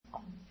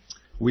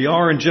We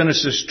are in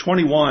Genesis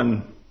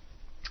 21,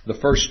 the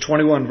first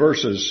 21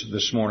 verses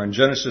this morning,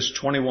 Genesis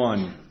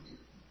 21.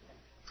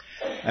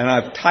 And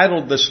I've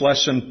titled this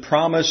lesson,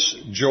 Promise,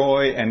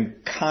 Joy,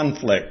 and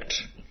Conflict.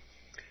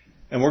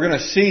 And we're going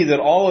to see that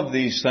all of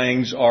these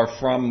things are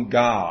from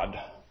God.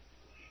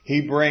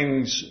 He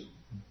brings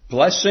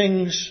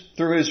blessings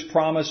through His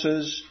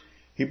promises.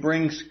 He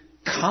brings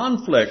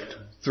conflict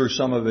through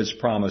some of His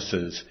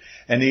promises.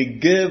 And He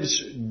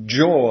gives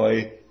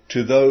joy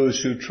to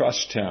those who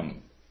trust Him.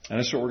 And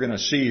that's what we're going to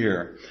see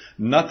here.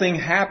 Nothing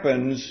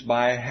happens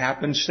by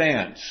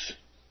happenstance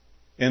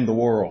in the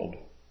world.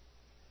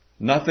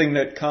 Nothing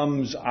that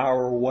comes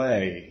our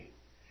way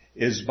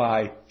is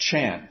by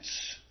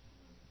chance.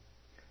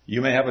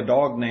 You may have a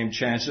dog named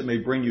Chance that may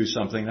bring you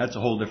something. That's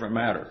a whole different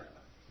matter.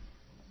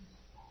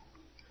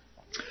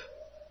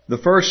 The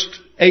first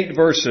 8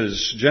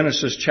 verses,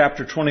 Genesis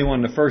chapter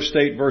 21, the first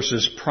 8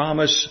 verses,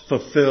 promise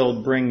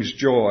fulfilled brings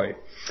joy.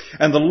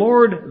 And the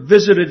Lord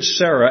visited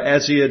Sarah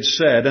as He had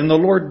said, and the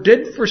Lord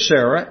did for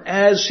Sarah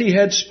as He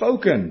had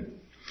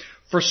spoken.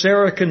 For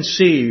Sarah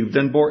conceived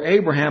and bore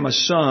Abraham a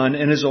son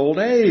in his old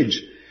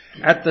age,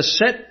 at the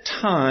set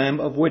time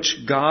of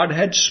which God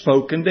had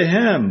spoken to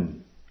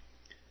him.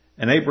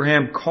 And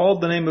Abraham called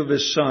the name of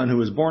his son who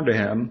was born to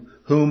him,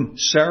 whom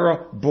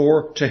Sarah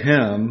bore to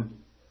him.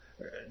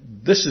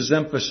 This is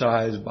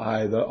emphasized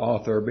by the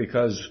author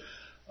because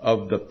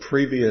of the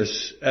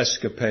previous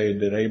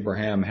escapade that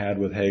Abraham had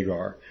with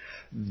Hagar.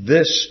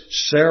 This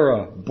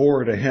Sarah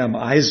bore to him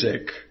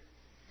Isaac.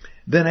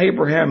 Then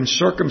Abraham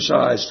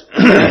circumcised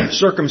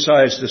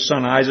his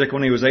son Isaac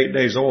when he was 8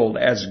 days old,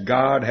 as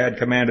God had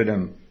commanded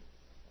him.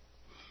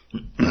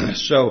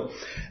 So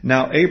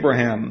now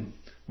Abraham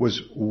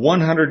was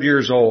 100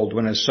 years old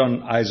when his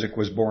son Isaac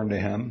was born to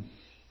him.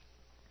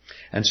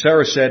 And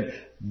Sarah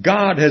said,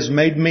 God has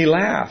made me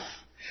laugh,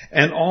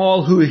 and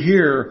all who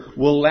hear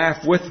will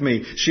laugh with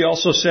me. She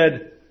also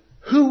said,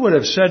 who would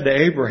have said to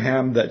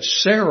Abraham that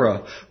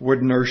Sarah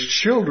would nurse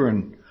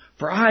children?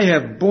 For I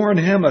have borne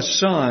him a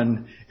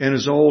son in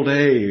his old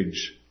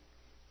age.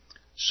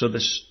 So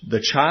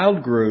the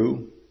child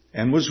grew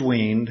and was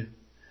weaned,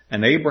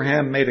 and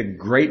Abraham made a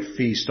great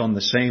feast on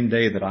the same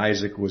day that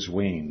Isaac was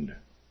weaned.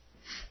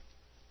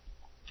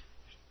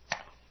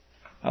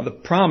 Now, the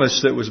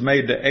promise that was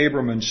made to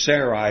Abram and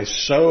Sarai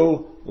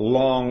so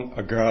long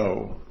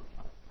ago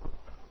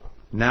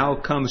now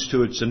comes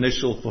to its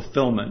initial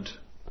fulfillment.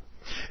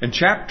 In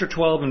chapter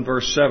 12 and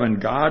verse 7,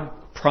 God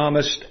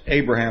promised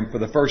Abraham for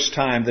the first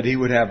time that he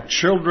would have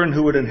children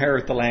who would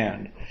inherit the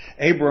land.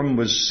 Abram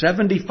was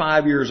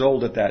 75 years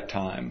old at that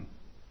time.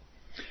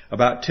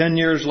 About 10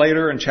 years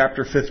later, in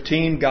chapter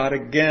 15, God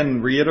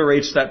again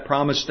reiterates that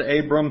promise to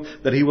Abram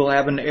that he will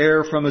have an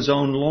heir from his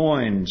own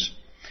loins.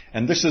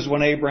 And this is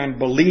when Abraham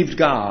believed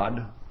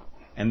God,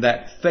 and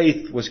that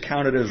faith was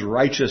counted as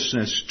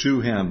righteousness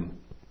to him.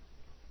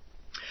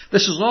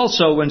 This is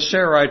also when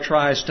Sarai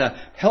tries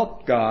to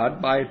help God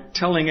by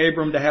telling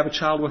Abram to have a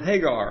child with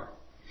Hagar.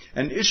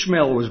 And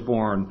Ishmael was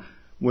born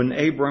when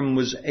Abram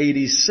was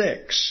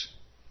 86.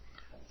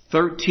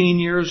 13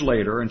 years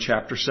later, in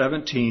chapter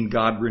 17,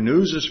 God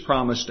renews His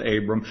promise to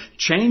Abram,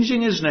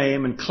 changing his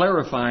name and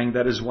clarifying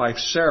that his wife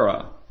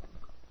Sarah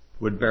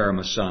would bear him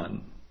a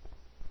son.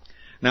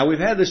 Now, we've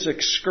had this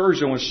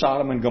excursion with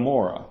Sodom and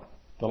Gomorrah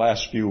the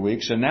last few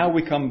weeks, and now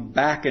we come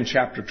back in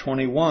chapter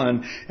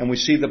 21, and we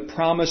see the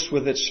promise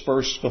with its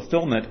first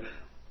fulfillment.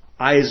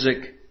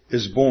 Isaac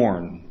is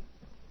born.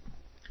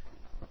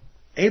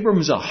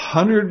 Abram's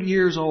 100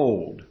 years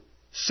old.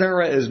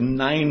 Sarah is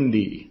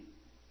 90.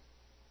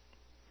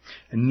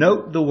 And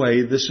note the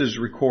way this is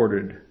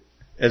recorded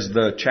as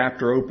the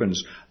chapter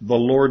opens. The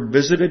Lord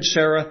visited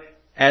Sarah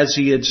as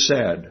He had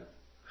said.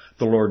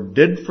 The Lord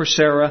did for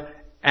Sarah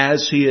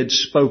as He had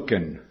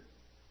spoken.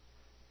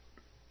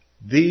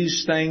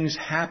 These things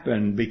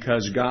happen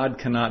because God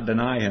cannot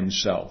deny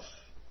Himself.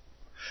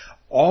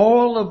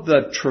 All of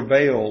the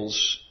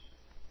travails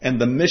and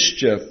the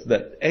mischief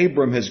that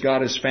Abram has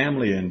got his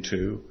family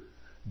into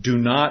do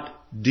not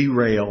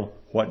derail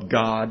what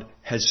God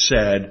has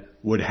said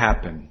would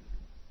happen.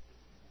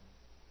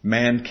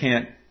 Man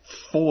can't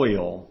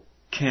foil,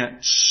 can't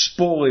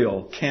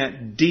spoil,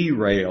 can't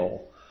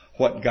derail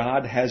what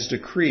God has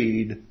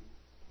decreed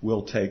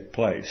will take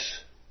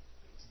place.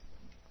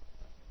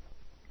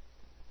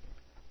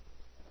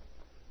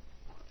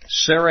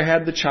 Sarah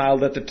had the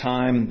child at the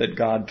time that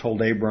God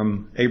told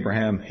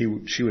Abraham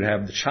she would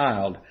have the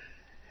child.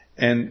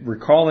 And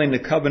recalling the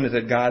covenant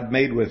that God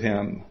made with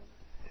him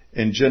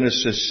in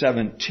Genesis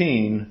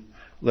 17,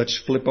 let's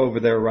flip over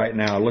there right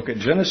now. Look at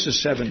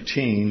Genesis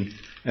 17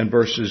 and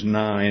verses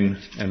 9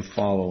 and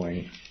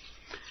following.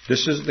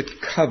 This is the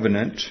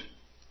covenant.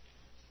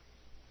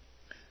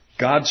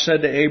 God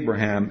said to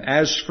Abraham,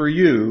 as for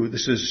you,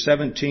 this is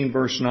 17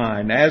 verse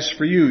 9, as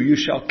for you, you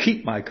shall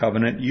keep my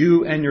covenant,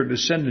 you and your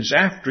descendants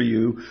after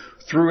you,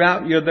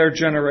 throughout their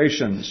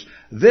generations.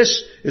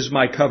 This is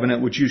my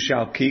covenant which you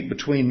shall keep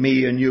between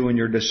me and you and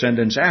your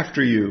descendants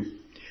after you.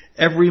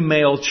 Every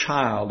male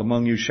child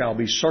among you shall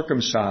be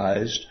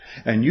circumcised,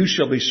 and you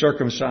shall be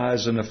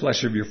circumcised in the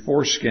flesh of your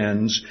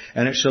foreskins,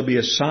 and it shall be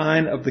a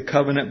sign of the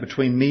covenant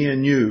between me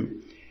and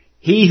you.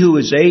 He who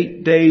is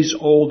 8 days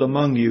old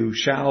among you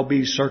shall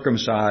be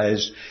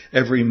circumcised,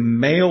 every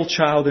male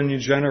child in your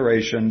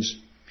generations.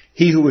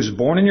 He who is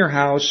born in your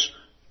house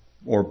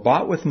or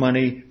bought with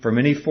money from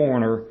any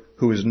foreigner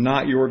who is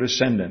not your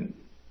descendant.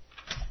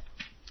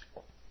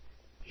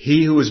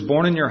 He who is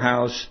born in your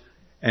house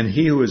and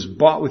he who is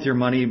bought with your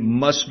money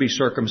must be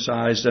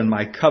circumcised, and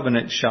my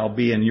covenant shall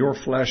be in your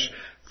flesh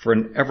for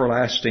an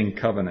everlasting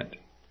covenant.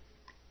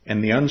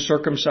 And the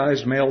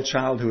uncircumcised male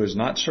child who is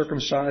not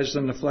circumcised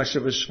in the flesh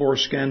of his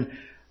foreskin,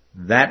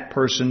 that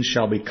person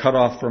shall be cut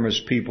off from his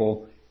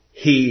people.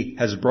 He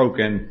has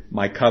broken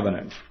my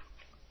covenant.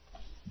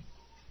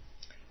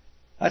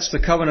 That's the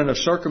covenant of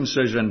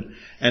circumcision.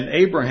 And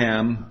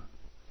Abraham,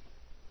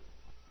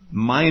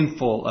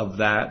 mindful of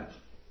that,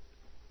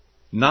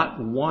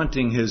 not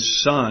wanting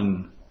his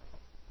son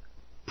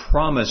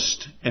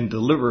promised and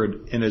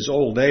delivered in his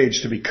old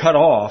age to be cut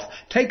off,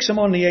 takes him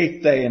on the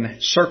 8th day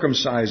and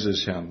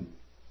circumcises him.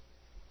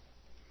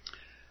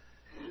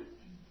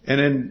 And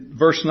in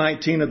verse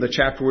 19 of the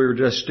chapter we were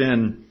just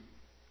in,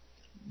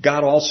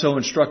 God also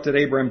instructed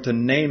Abraham to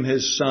name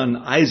his son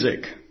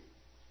Isaac.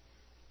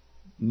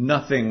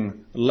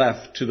 Nothing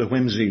left to the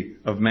whimsy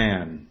of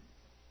man.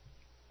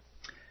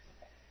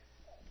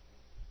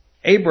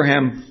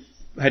 Abraham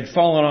had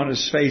fallen on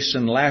his face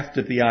and laughed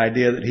at the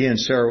idea that he and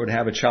Sarah would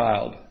have a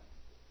child.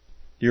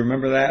 Do you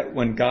remember that?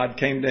 When God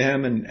came to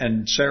him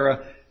and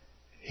Sarah,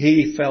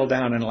 he fell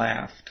down and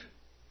laughed.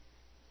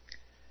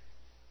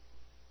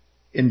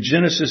 In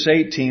Genesis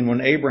 18,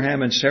 when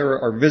Abraham and Sarah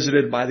are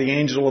visited by the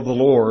angel of the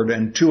Lord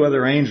and 2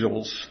 other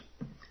angels,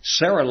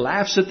 Sarah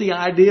laughs at the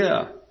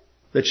idea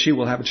that she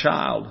will have a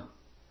child.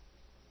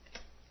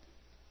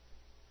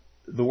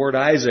 The word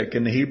Isaac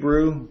in the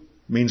Hebrew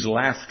means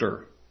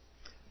laughter.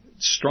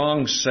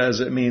 Strong says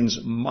it means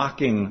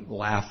mocking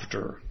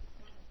laughter.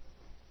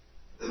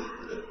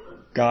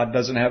 God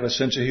doesn't have a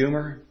sense of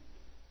humor.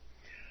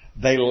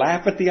 They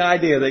laugh at the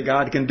idea that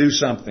God can do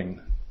something.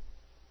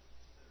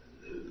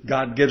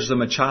 God gives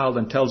them a child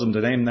and tells them to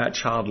name that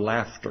child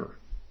Laughter.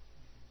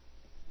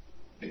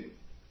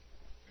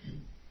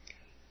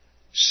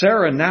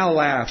 Sarah now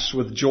laughs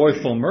with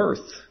joyful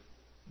mirth.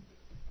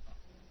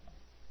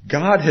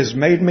 God has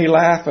made me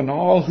laugh, and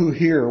all who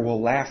hear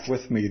will laugh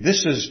with me.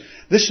 This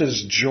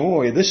is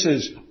joy. This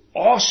is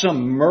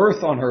awesome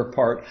mirth on her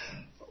part.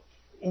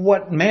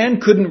 What man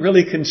couldn't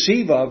really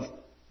conceive of,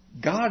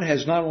 God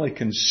has not only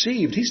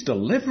conceived, He's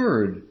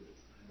delivered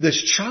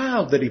this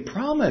child that He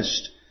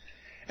promised.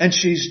 And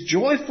she's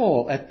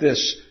joyful at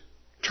this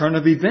turn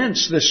of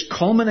events, this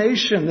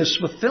culmination, this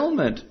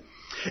fulfillment.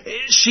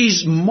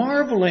 She's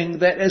marveling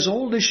that as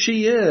old as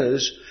she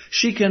is,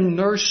 she can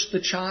nurse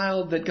the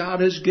child that God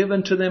has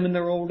given to them in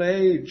their old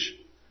age.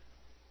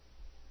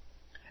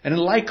 And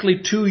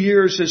likely 2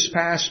 years has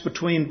passed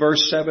between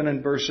verse 7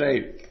 and verse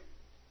 8.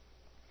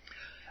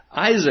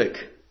 Isaac,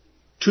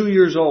 2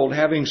 years old,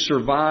 having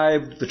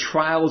survived the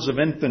trials of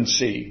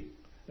infancy.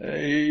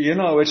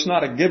 It's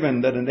not a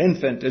given that an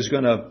infant is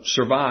going to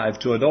survive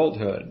to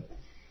adulthood.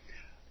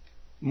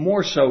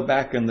 More so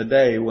back in the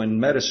day when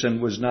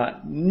medicine was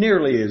not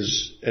nearly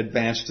as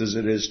advanced as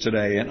it is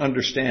today, and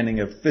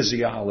understanding of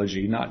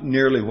physiology not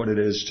nearly what it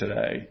is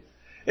today.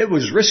 It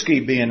was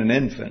risky being an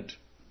infant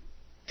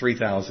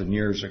 3,000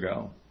 years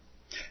ago.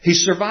 He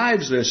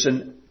survives this,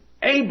 and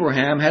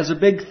Abraham has a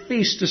big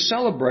feast to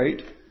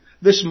celebrate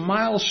this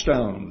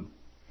milestone.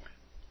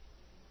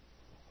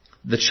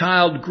 The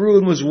child grew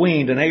and was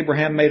weaned, and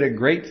Abraham made a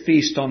great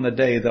feast on the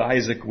day that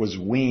Isaac was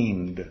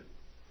weaned.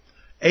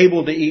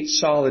 Able to eat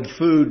solid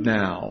food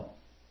now.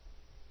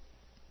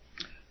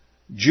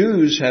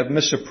 Jews have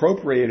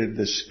misappropriated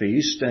this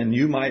feast, and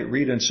you might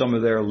read in some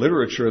of their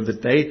literature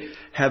that they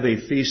have a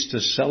feast to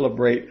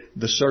celebrate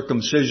the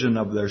circumcision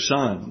of their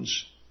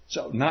sons.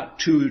 So not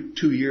two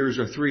years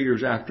or 3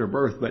 years after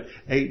birth, but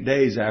 8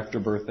 days after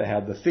birth they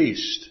have the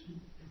feast.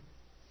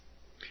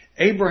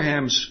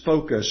 Abraham's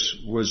focus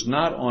was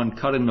not on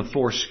cutting the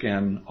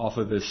foreskin off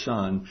of his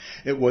son.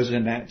 It was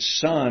in that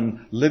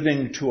son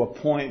living to a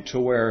point to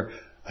where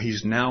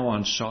he's now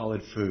on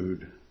solid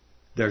food.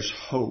 There's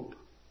hope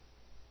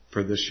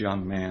for this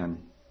young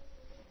man.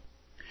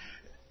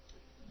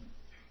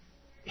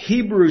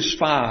 Hebrews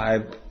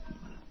 5,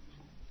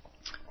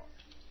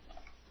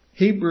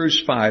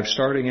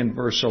 starting in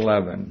verse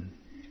 11.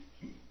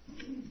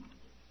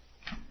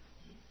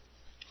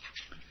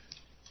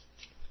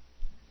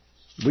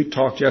 We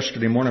talked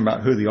yesterday morning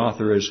about who the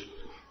author is,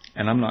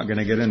 and I'm not going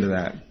to get into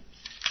that.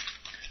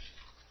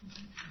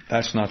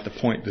 That's not the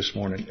point this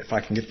morning. If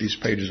I can get these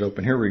pages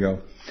open. Here we go.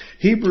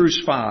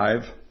 Hebrews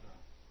 5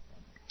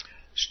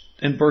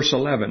 in verse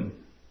 11.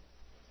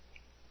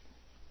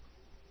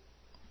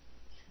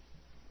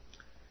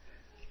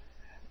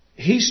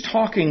 He's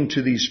talking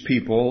to these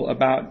people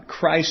about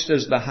Christ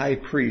as the high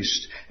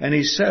priest. And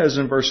he says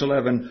in verse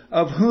 11,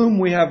 of whom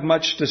we have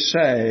much to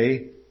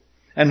say,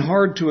 and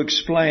hard to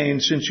explain,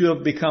 since you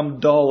have become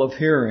dull of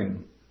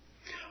hearing.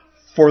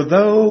 For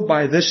though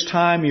by this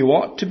time you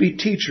ought to be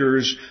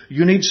teachers,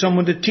 you need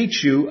someone to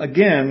teach you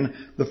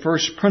again the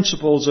first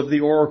principles of the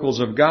oracles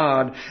of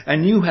God,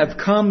 and you have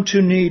come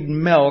to need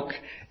milk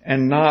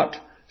and not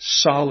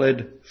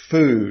solid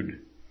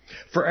food.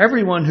 For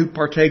everyone who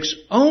partakes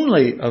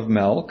only of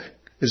milk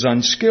is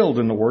unskilled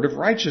in the word of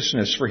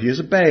righteousness, for he is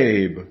a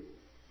babe.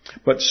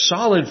 But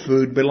solid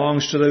food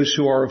belongs to those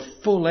who are of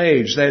full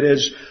age, that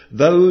is,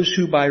 those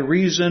who by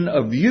reason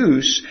of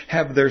use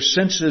have their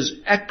senses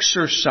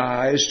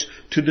exercised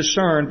to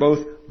discern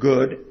both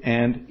good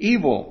and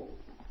evil.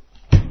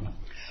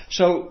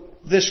 So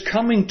this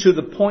coming to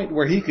the point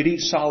where he could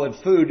eat solid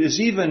food is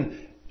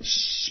even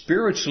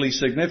spiritually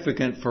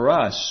significant for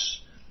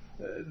us.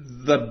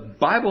 The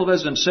Bible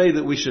doesn't say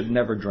that we should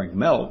never drink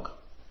milk,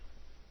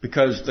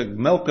 because the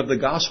milk of the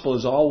gospel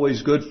is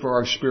always good for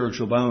our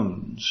spiritual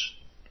bones.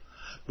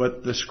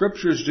 But the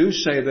scriptures do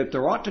say that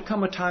there ought to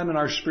come a time in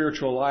our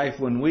spiritual life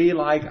when we,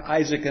 like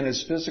Isaac in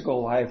his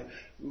physical life,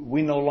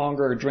 we no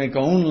longer drink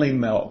only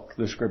milk,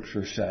 the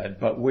scripture said,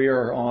 but we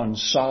are on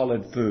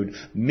solid food,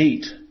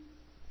 meat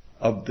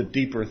of the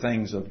deeper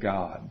things of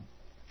God.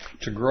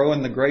 To grow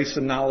in the grace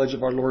and knowledge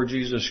of our Lord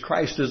Jesus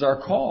Christ is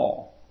our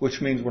call, which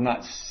means we're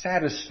not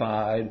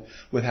satisfied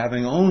with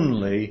having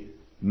only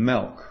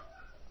milk.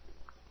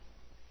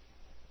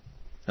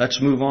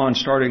 Let's move on,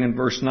 starting in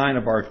verse 9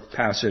 of our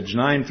passage,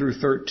 9 through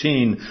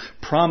 13.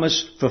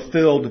 Promise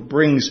fulfilled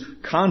brings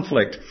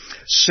conflict.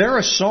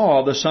 Sarah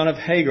saw the son of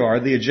Hagar,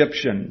 the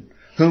Egyptian,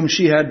 whom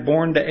she had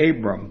borne to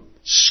Abram,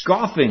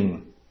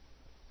 scoffing.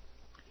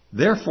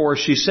 Therefore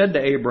she said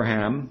to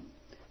Abraham,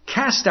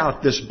 cast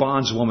out this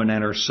bondswoman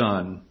and her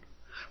son,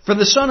 for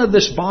the son of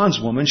this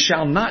bondswoman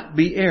shall not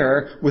be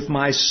heir with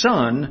my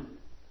son,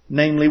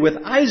 namely with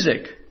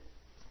Isaac.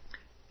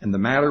 And the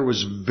matter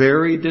was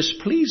very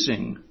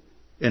displeasing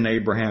in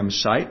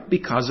Abraham's sight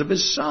because of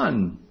his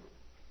son.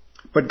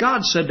 But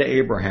God said to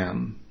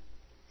Abraham,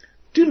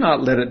 do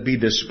not let it be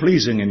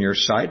displeasing in your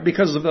sight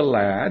because of the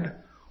lad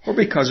or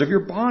because of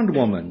your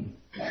bondwoman.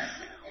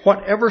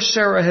 Whatever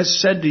Sarah has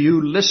said to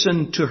you,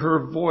 listen to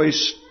her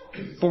voice,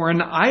 for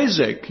in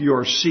Isaac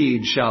your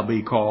seed shall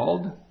be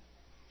called.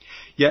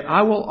 Yet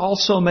I will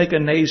also make a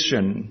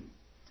nation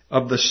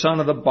of the son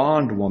of the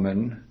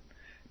bondwoman,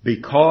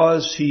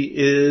 because he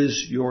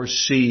is your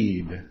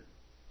seed.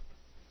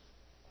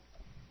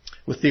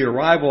 With the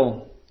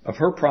arrival of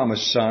her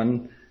promised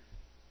son,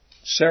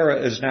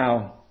 Sarah is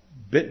now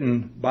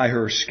bitten by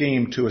her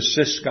scheme to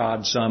assist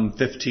God some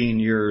 15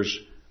 years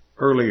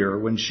earlier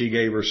when she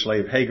gave her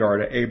slave Hagar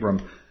to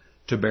Abram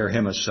to bear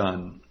him a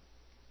son.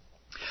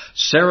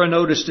 Sarah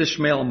noticed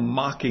Ishmael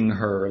mocking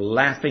her,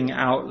 laughing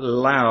out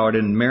loud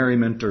in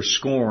merriment or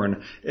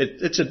scorn.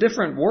 It's a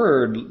different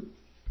word,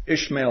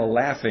 Ishmael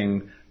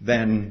laughing,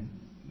 than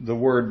the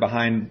word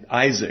behind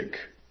Isaac.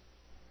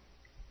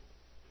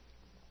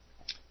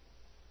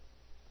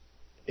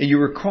 You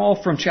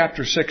recall from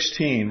chapter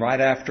 16, right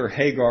after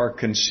Hagar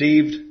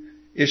conceived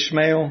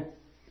Ishmael,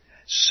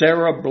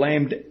 Sarah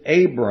blamed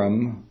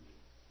Abram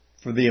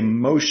for the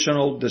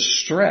emotional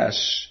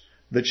distress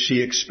that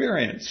she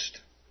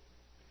experienced.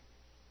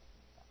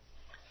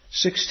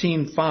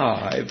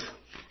 16:5,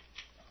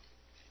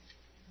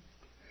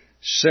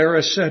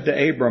 Sarah said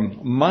to Abram,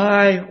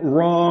 my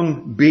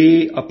wrong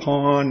be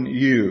upon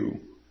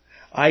you.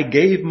 I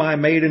gave my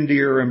maiden to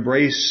your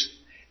embrace,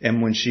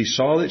 and when she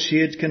saw that she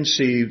had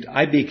conceived,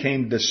 I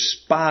became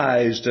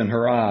despised in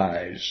her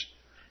eyes.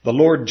 The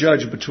Lord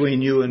judge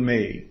between you and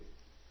me.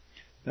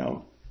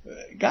 Now,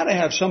 got to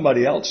have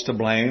somebody else to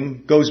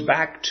blame. Goes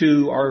back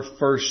to our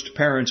first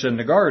parents in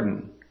the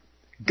garden.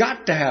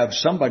 Got to have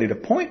somebody to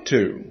point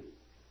to.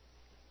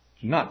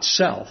 Not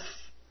self.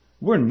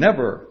 We're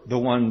never the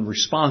one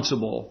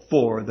responsible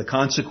for the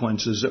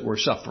consequences that we're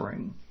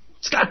suffering.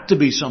 It's got to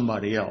be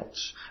somebody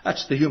else.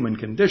 That's the human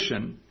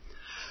condition.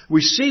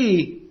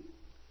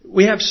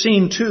 We have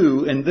seen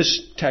too in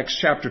this text,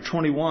 chapter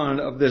 21,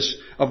 of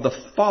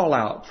the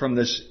fallout from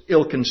this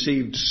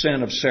ill-conceived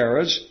sin of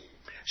Sarah's.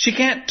 She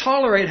can't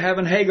tolerate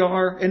having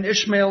Hagar and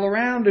Ishmael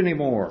around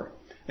anymore.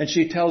 And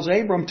she tells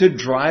Abram to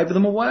drive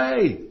them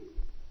away.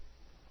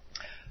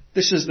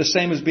 This is the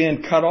same as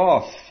being cut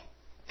off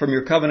from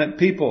your covenant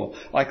people.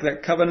 Like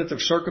that covenant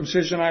of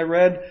circumcision I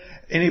read.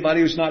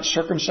 Anybody who's not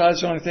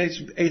circumcised on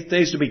the eighth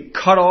day is to be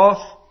cut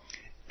off.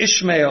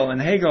 Ishmael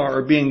and Hagar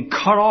are being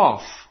cut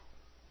off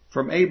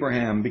from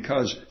Abraham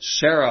because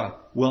Sarah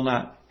will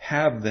not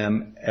have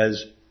them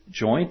as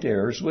joint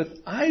heirs with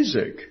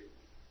Isaac.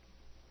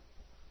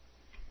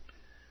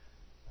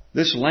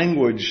 This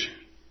language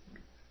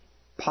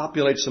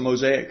populates the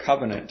Mosaic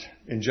covenant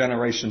in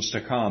generations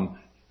to come.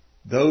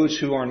 Those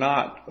who are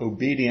not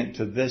obedient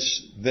to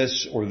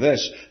this, or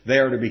this, they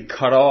are to be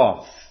cut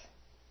off.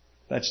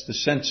 That's the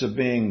sense of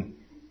being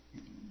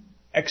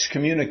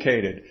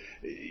excommunicated.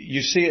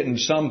 You see it in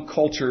some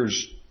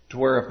cultures to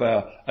where if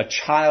a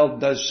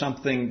child does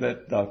something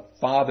that the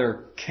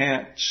father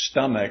can't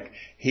stomach,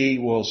 he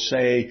will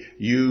say,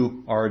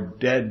 you are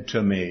dead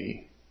to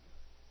me.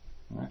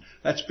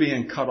 That's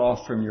being cut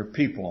off from your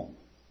people.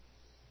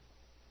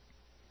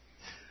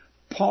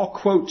 Paul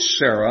quotes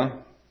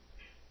Sarah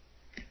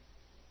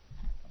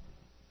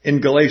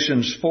in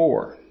Galatians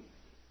 4.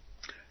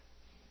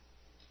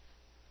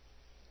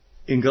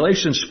 In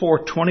Galatians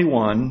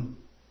 4:21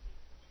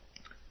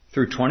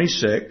 through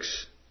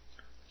 26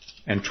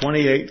 and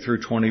 28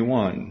 through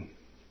 21.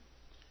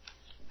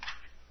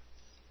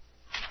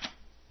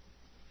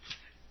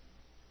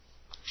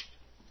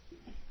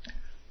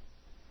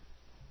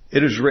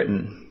 It is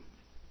written,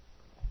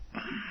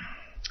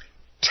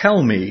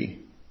 "Tell me,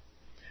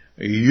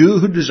 you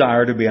who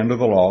desire to be under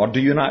the law,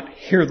 do you not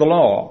hear the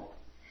law?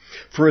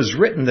 For it is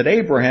written that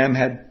Abraham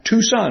had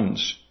 2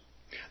 sons,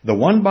 the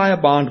one by a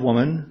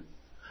bondwoman,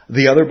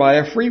 the other by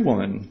a free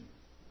woman.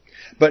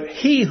 But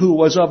he who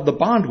was of the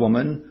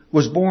bondwoman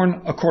was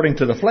born according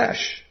to the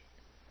flesh,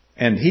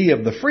 and he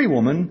of the free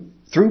woman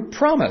through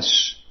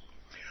promise.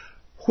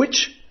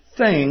 Which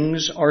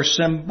things are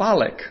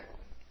symbolic?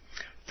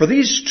 For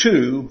these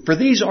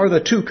are the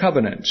 2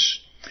 covenants.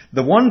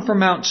 The one from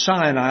Mount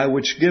Sinai,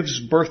 which gives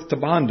birth to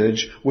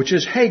bondage, which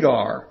is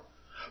Hagar.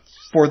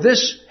 For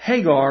this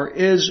Hagar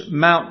is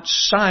Mount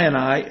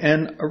Sinai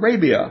in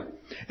Arabia,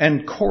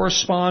 and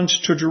corresponds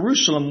to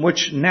Jerusalem,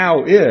 which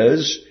now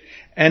is,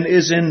 and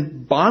is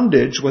in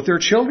bondage with her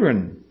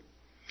children.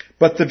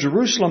 But the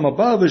Jerusalem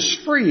above is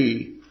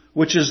free,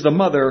 which is the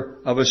mother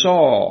of us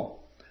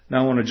all."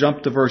 Now I want to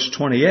jump to verse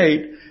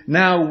 28.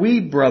 "Now we,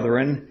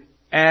 brethren,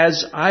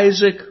 as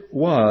Isaac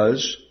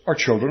was, are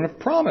children of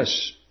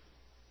promise.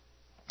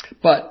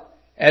 But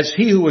as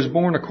he who was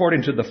born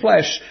according to the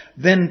flesh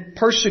then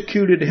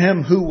persecuted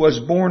him who was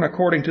born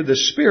according to the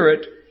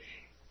Spirit,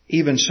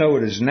 even so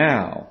it is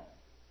now.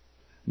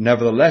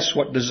 Nevertheless,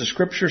 what does the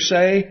Scripture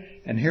say?"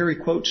 And here he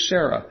quotes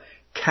Sarah.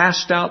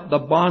 "Cast out the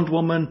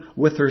bondwoman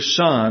with her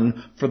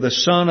son, for the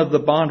son of the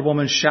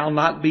bondwoman shall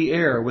not be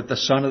heir with the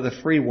son of the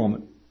free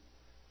woman.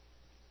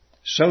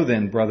 So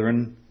then,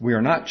 brethren, we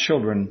are not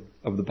children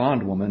of the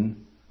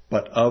bondwoman,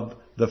 but of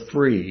the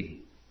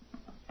free."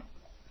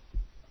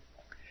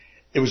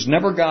 It was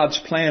never God's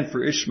plan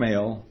for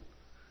Ishmael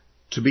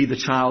to be the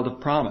child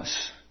of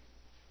promise.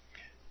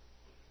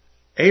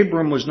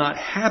 Abram was not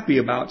happy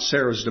about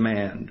Sarah's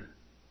demand.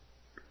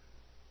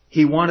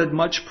 He wanted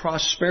much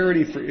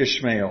prosperity for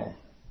Ishmael.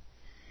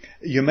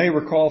 You may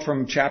recall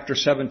from chapter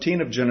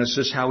 17 of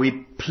Genesis how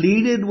he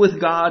pleaded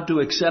with God to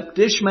accept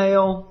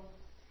Ishmael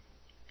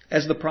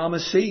as the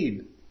promised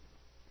seed.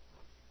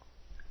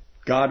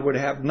 God would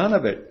have none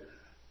of it.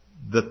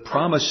 The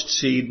promised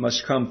seed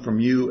must come from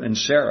you and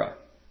Sarah.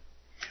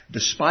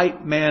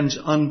 Despite man's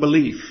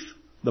unbelief,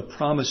 the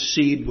promised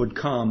seed would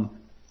come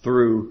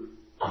through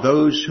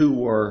those who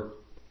were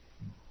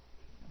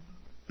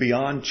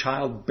beyond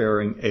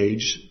childbearing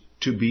age,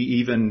 to be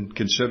even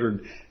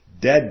considered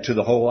dead to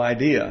the whole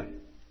idea.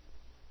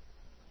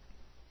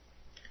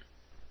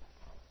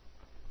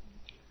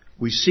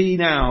 We see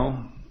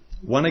now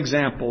one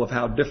example of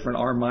how different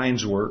our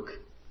minds work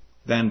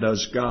than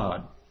does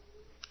God,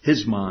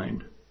 His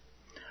mind.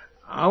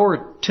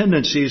 Our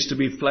tendency is to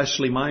be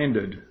fleshly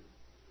minded,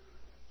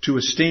 to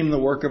esteem the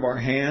work of our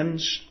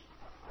hands,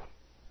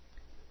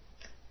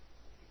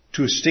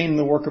 to esteem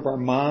the work of our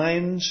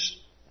minds,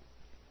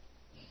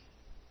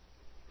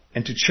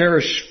 and to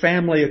cherish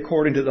family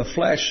according to the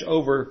flesh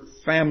over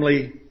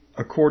family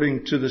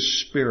according to the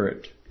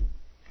Spirit.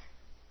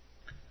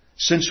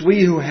 Since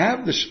we who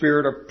have the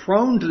Spirit are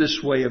prone to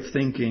this way of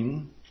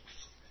thinking,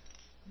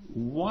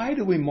 why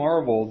do we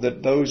marvel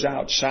that those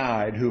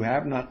outside who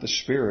have not the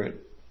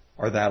Spirit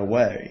are that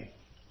way?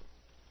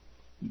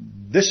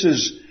 This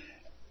is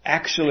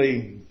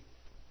actually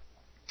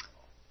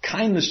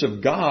kindness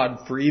of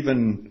God for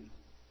even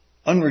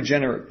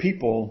unregenerate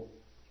people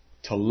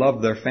to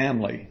love their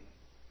family.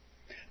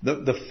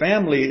 The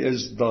family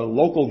is the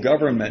local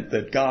government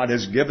that God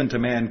has given to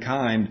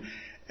mankind,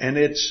 and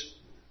it's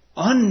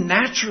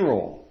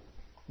unnatural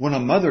when a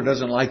mother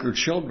doesn't like her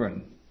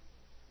children.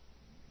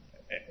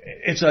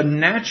 It's a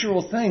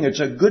natural thing. It's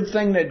a good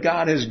thing that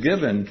God has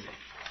given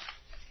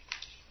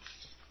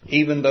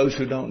even those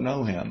who don't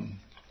know Him,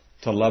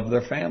 to love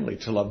their family,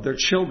 to love their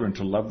children,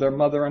 to love their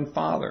mother and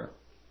father.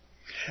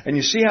 And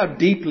you see how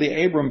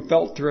deeply Abram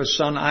felt through his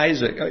son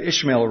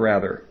Ishmael.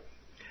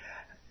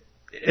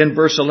 In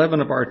verse 11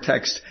 of our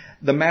text,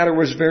 the matter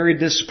was very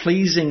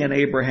displeasing in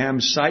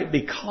Abraham's sight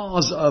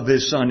because of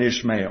his son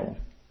Ishmael.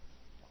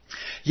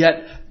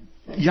 Yet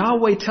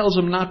Yahweh tells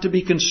him not to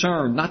be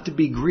concerned, not to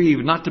be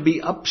grieved, not to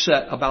be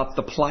upset about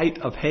the plight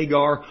of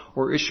Hagar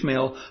or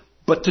Ishmael,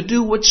 but to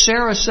do what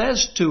Sarah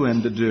says to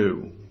him to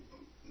do.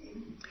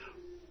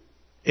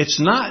 It's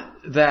not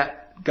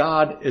that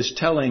God is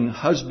telling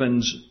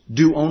husbands,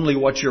 do only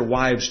what your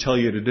wives tell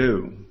you to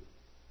do.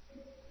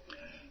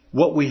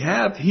 What we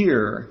have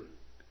here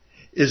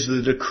is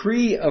the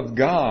decree of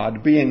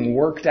God being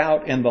worked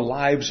out in the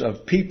lives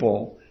of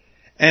people.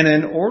 And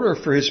in order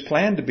for His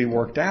plan to be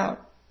worked out,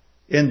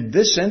 in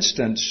this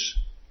instance,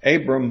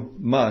 Abram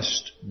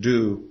must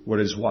do what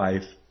his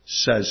wife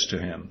says to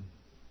him.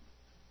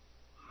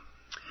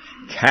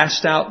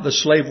 Cast out the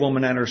slave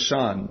woman and her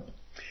son.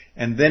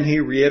 And then he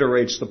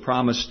reiterates the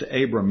promise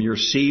to Abram, your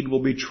seed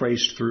will be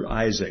traced through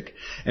Isaac.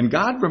 And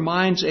God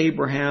reminds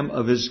Abraham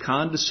of his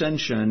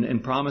condescension in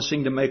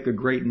promising to make a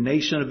great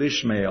nation of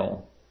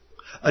Ishmael,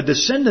 a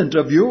descendant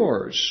of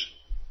yours,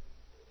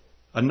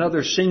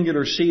 another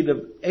singular seed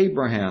of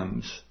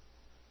Abraham's,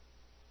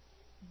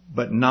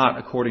 but not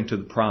according to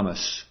the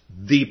promise,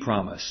 the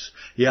promise.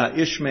 Yeah,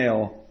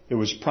 Ishmael, it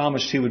was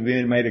promised he would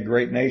be made a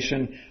great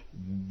nation.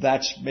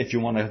 That's, if you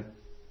want to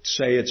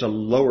say, it's a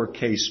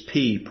lowercase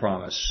p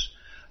promise.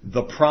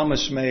 The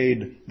promise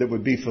made that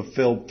would be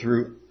fulfilled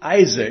through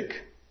Isaac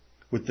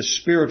with the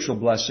spiritual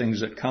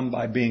blessings that come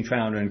by being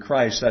found in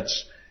Christ.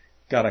 That's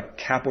got a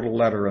capital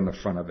letter in the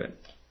front of it.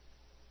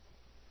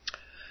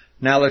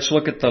 Now let's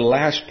look at the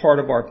last part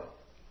of our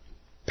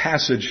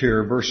passage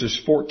here, verses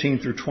 14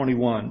 through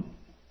 21.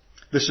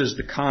 This is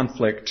the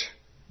conflict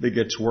that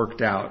gets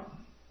worked out.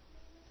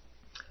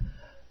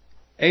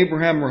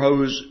 Abraham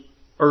rose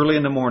early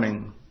in the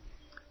morning,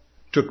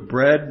 took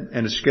bread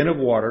and a skin of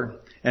water,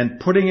 and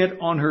putting it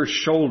on her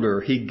shoulder,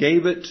 he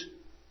gave it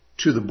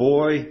to the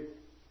boy.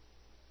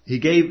 He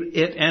gave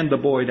it and the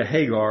boy to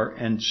Hagar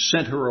and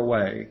sent her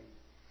away.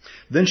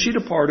 Then she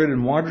departed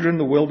and wandered in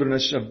the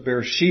wilderness of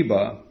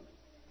Beersheba,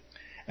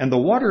 and the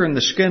water in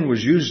the skin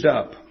was used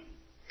up.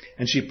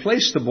 And she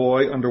placed the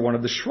boy under one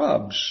of the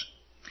shrubs.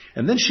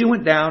 And then she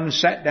went down and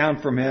sat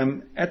down from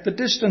him at the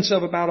distance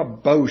of about a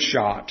bow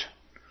shot.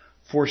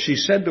 For she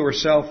said to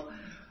herself,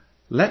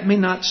 let me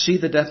not see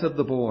the death of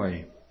the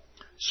boy.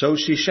 So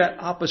she sat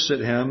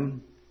opposite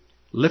him,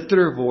 lifted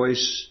her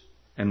voice,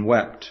 and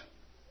wept.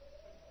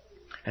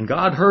 And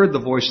God heard the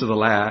voice of the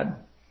lad.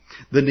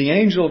 Then the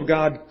angel of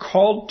God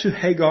called to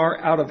Hagar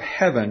out of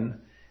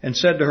heaven and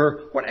said to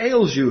her, what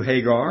ails you,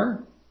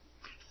 Hagar?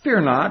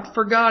 Fear not,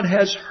 for God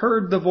has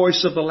heard the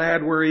voice of the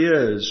lad where he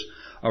is.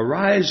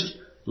 Arise,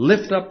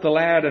 lift up the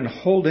lad and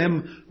hold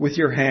him with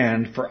your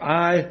hand, for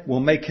I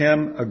will make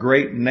him a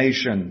great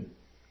nation.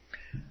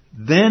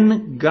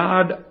 Then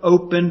God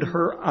opened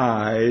her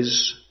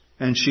eyes,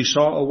 and she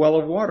saw a well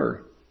of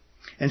water.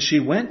 And she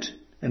went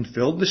and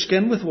filled the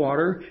skin with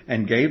water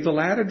and gave the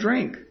lad a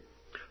drink.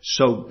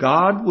 So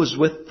God was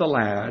with the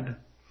lad,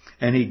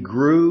 and he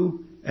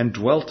grew and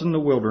dwelt in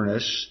the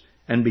wilderness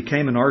and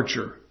became an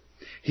archer.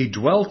 He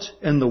dwelt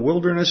in the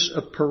wilderness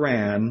of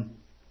Paran,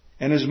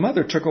 and his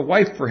mother took a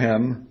wife for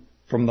him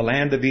from the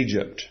land of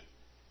Egypt.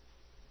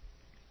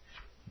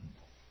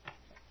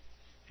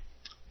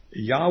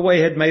 Yahweh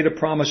had made a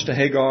promise to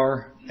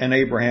Hagar and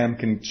Abraham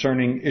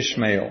concerning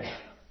Ishmael.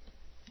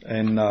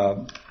 In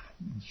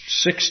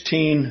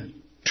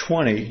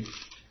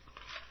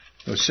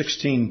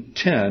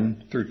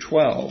 16:10 through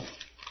 12,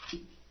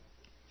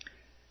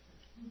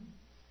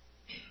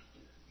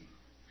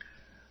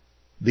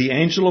 the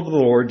angel of the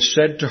Lord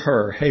said to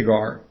her,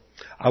 Hagar,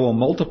 I will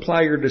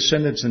multiply your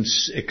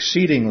descendants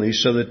exceedingly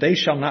so that they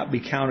shall not be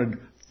counted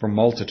for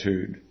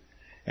multitude.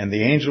 And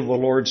the angel of the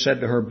Lord said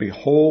to her,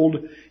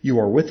 behold, you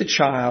are with a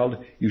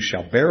child, you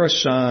shall bear a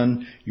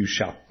son, you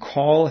shall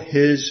call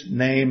his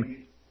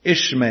name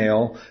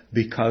Ishmael,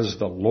 because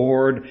the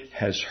Lord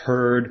has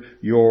heard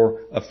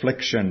your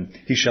affliction.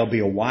 He shall be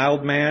a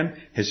wild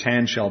man, his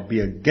hand shall be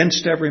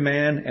against every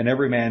man, and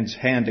every man's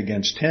hand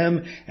against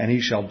him, and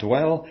he shall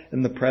dwell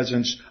in the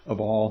presence of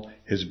all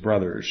his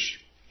brothers.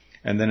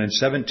 And then in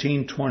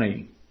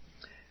 17:20,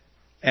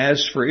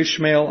 as for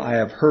Ishmael, I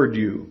have heard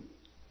you.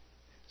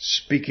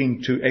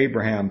 Speaking to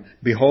Abraham,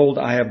 behold,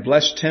 I have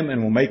blessed him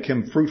and will make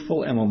him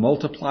fruitful and will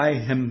multiply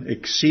him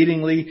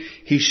exceedingly.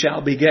 He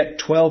shall beget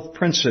 12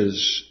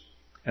 princes,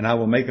 and I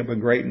will make him a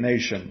great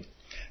nation.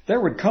 There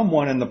would come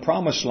one in the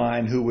promised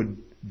line who would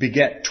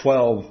beget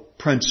 12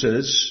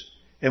 princes,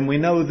 and we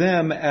know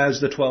them as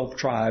the 12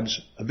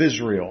 tribes of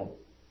Israel.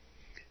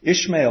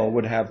 Ishmael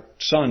would have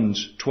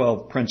sons,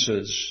 12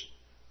 princes,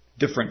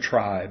 different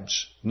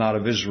tribes, not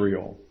of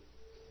Israel.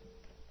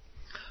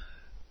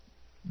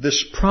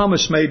 This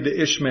promise made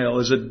to Ishmael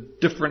is a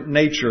different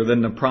nature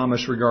than the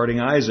promise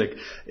regarding Isaac.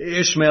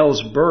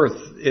 Ishmael's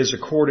birth is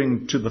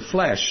according to the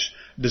flesh,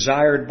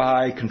 desired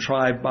by,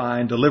 contrived by,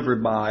 and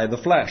delivered by the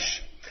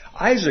flesh.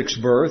 Isaac's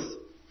birth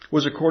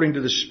was according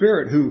to the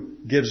Spirit, who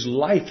gives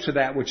life to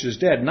that which is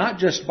dead, not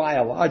just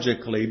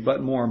biologically,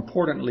 but more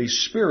importantly,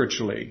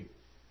 spiritually.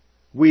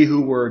 We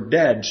who were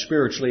dead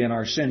spiritually in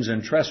our sins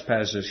and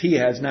trespasses, he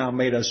has now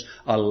made us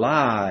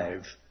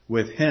alive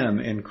with him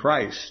in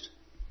Christ.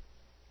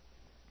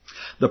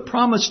 The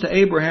promise to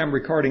Abraham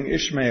regarding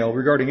Ishmael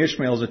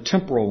is a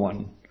temporal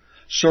one,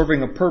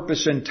 serving a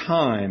purpose in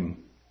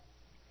time.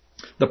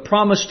 The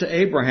promise to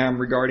Abraham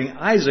regarding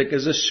Isaac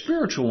is a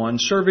spiritual one,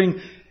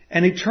 serving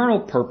an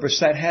eternal purpose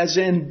that has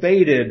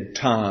invaded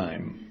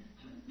time.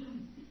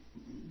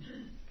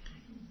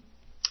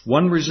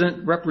 One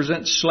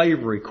represents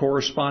slavery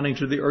corresponding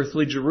to the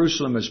earthly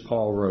Jerusalem, as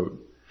Paul wrote.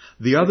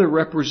 The other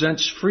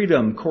represents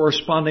freedom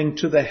corresponding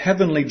to the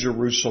heavenly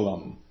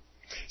Jerusalem.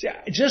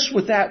 Just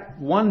with that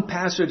one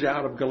passage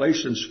out of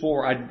Galatians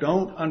 4, I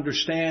don't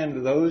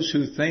understand those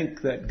who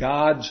think that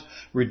God's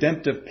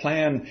redemptive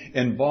plan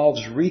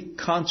involves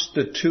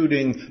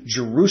reconstituting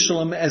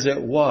Jerusalem as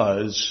it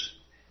was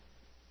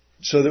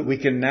so that we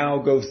can now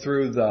go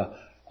through the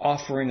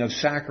offering of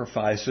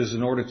sacrifices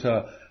in order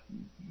to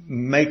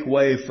make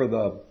way for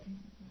the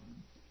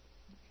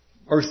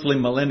earthly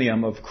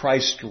millennium of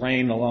Christ's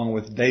reign along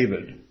with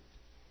David.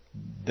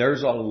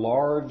 There's a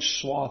large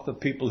swath of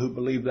people who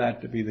believe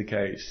that to be the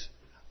case.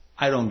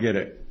 I don't get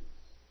it.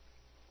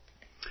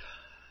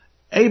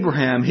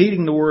 Abraham,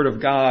 heeding the word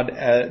of God,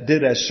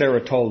 did as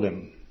Sarah told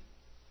him.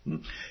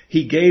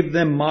 He gave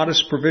them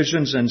modest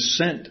provisions and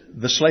sent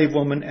the slave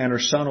woman and her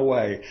son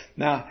away.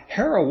 Now,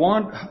 Hagar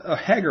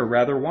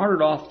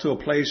wandered off to a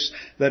place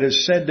that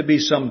is said to be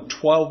some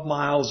 12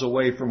 miles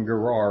away from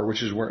Gerar,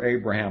 which is where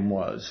Abraham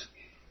was.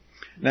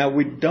 Now,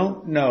 we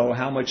don't know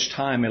how much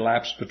time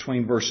elapsed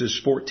between verses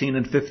 14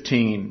 and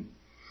 15.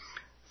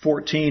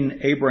 14,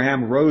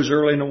 Abraham rose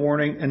early in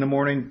the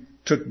morning,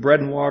 took bread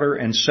and water,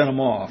 and sent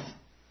them off.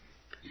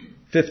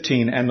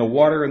 15, and the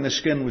water in the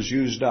skin was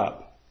used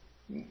up.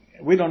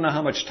 We don't know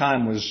how much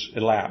time was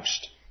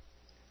elapsed.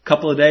 A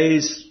couple of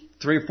days,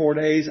 3 or 4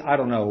 days, I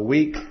don't know, a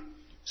week.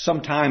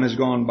 Some time has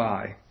gone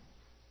by.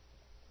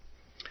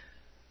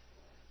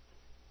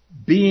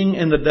 Being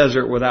in the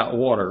desert without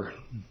water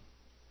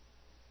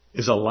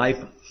is a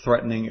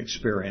life-threatening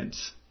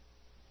experience.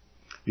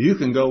 You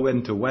can go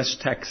into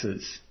West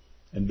Texas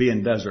and be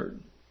in desert.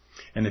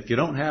 And if you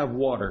don't have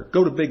water,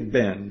 go to Big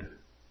Bend.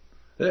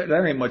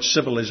 There ain't much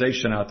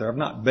civilization out there. I've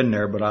not been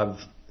there, but I've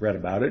read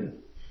about it.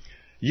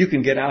 You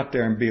can get out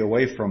there and be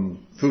away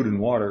from food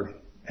and water,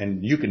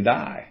 and you can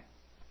die.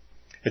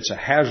 It's a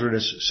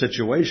hazardous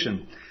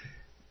situation.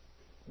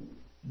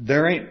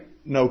 There ain't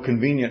no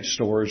convenience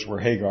stores where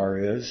Hagar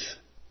is.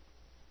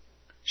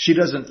 She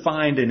doesn't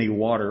find any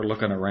water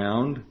looking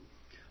around,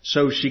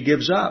 so she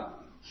gives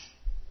up.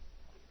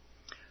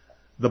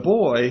 The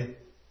boy,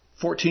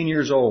 14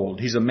 years old,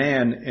 he's a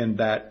man in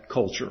that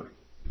culture.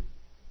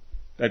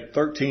 At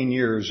 13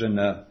 years in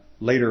the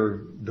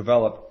later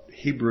developed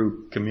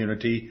Hebrew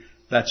community,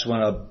 that's when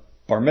a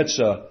bar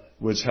mitzvah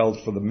was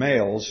held for the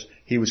males.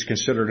 He was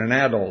considered an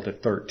adult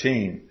at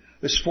 13.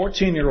 This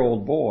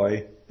 14-year-old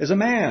boy is a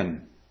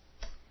man.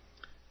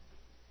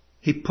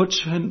 He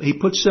puts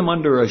him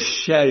under a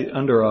shade,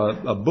 under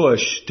a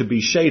bush to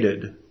be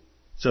shaded,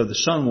 so the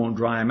sun won't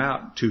dry him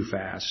out too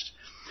fast.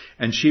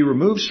 And she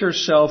removes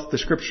herself, the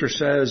scripture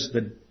says,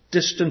 the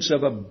distance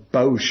of a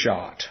bow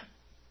shot.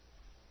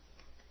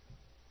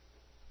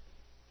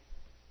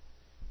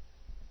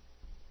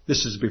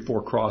 This is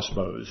before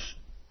crossbows.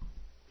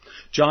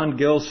 John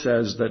Gill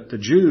says that the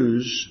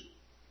Jews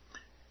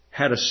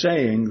had a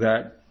saying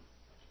that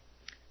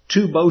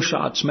 2 bow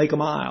shots make a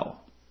mile.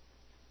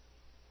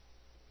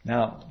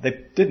 Now, they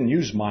didn't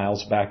use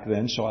miles back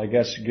then, so I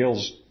guess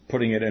Gill's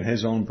putting it in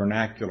his own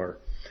vernacular.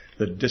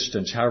 The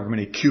distance, however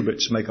many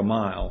cubits make a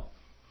mile.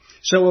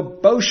 So a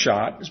bow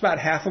shot is about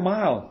half a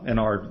mile in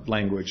our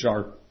language,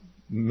 our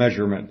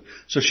measurement.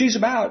 So she's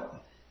about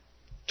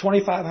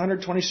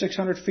 2,500,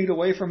 2,600 feet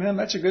away from him.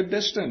 That's a good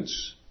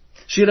distance.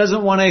 She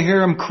doesn't want to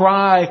hear him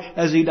cry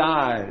as he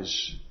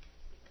dies.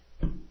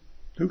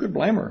 Who could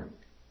blame her?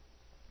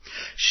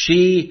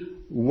 She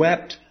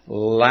wept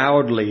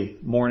loudly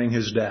mourning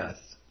his death.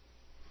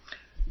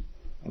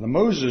 And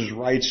Moses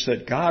writes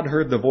that God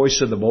heard the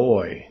voice of the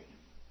boy.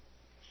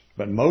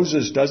 But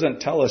Moses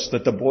doesn't tell us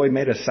that the boy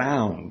made a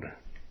sound.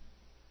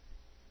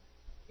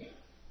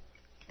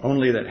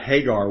 Only that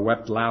Hagar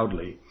wept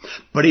loudly.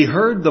 But he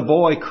heard the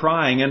boy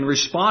crying. In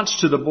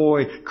response to the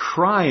boy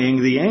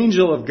crying, the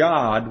angel of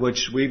God,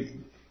 which we've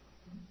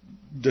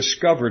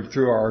discovered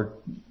through our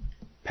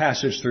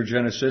passage through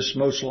Genesis,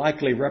 most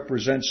likely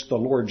represents the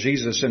Lord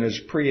Jesus in his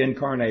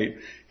pre-incarnate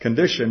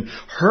condition,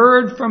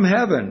 heard from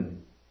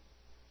heaven.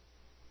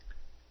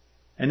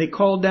 And he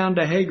called down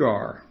to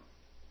Hagar.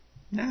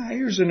 Now,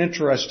 here's an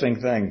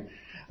interesting thing.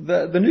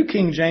 The New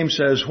King James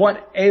says,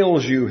 "What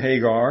ails you,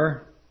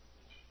 Hagar?"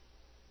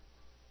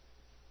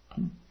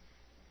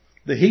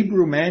 The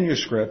Hebrew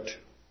manuscript,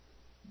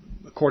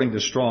 according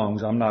to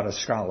Strong's, I'm not a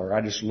scholar,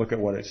 I just look at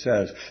what it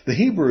says. The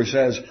Hebrew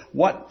says,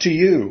 "What to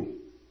you?"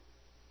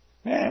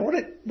 Man,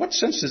 what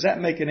sense does that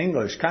make in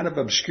English? Kind of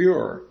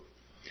obscure.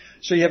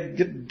 So you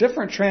have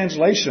different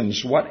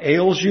translations. What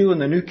ails you in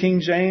the New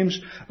King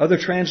James? Other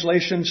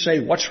translations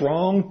say, what's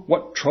wrong?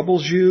 What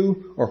troubles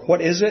you? Or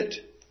what is it?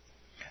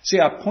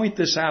 See, I point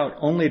this out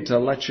only to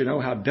let you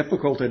know how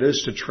difficult it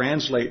is to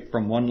translate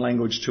from one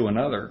language to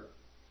another.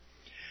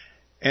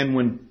 And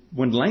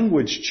when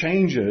language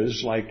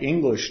changes, like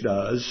English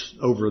does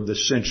over the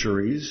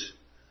centuries,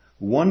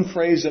 one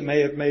phrase that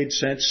may have made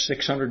sense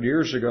 600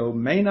 years ago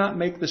may not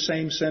make the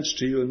same sense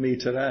to you and me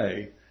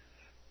today.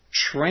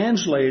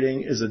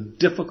 Translating is a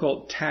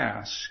difficult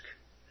task,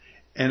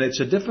 and it's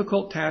a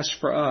difficult task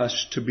for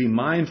us to be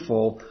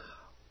mindful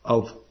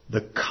of the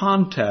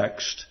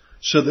context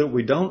so that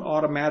we don't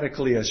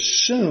automatically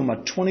assume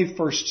a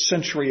 21st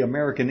century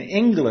American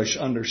English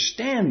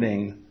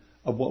understanding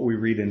of what we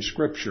read in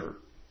Scripture.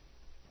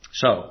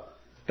 So,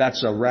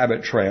 that's a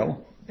rabbit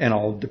trail, and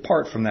I'll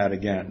depart from that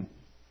again.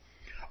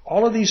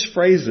 All of these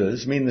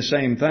phrases mean the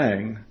same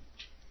thing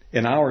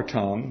in our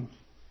tongue,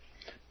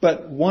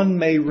 but one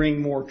may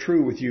ring more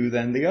true with you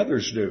than the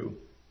others do.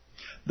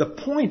 The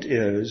point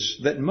is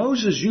that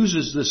Moses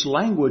uses this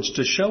language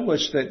to show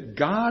us that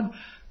God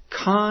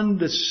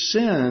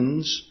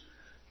condescends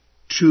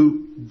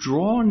to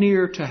draw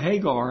near to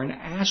Hagar and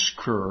ask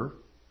her,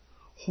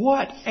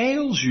 what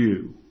ails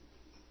you?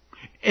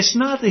 It's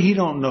not that he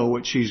don't know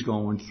what she's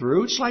going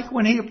through. It's like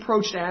when he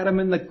approached Adam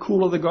in the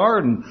cool of the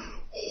garden.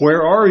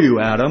 Where are you,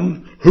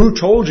 Adam? Who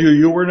told you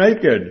you were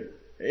naked?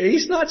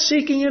 He's not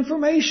seeking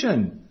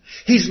information.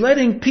 He's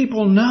letting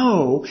people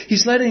know.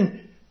 He's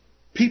letting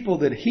people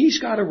that he's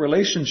got a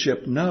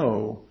relationship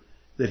know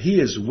that he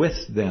is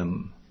with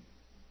them.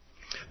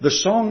 The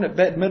song that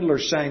Bette Midler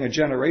sang a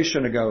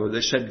generation ago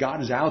that said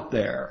God is out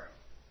there.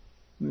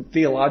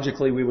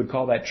 Theologically, we would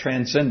call that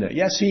transcendent.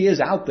 Yes, he is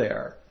out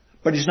there,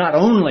 but he's not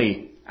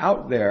only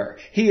out there.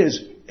 He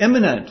is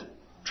immanent.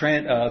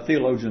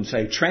 Theologians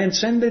say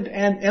transcendent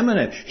and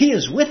immanent. He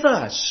is with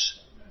us.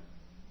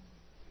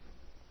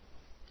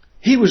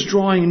 He was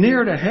drawing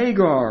near to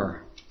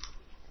Hagar.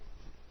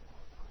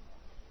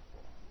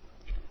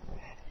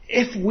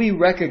 If we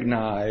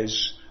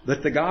recognize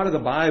that the God of the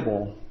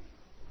Bible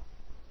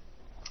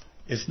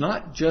is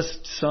not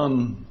just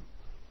some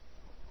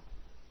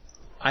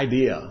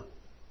idea,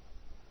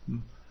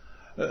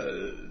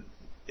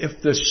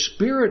 if the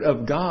Spirit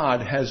of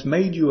God has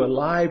made you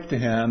alive to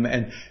Him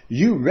and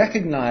you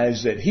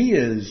recognize that He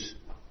is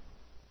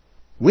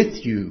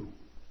with you,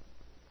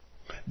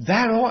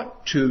 that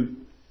ought to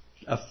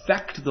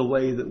affect the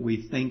way that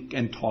we think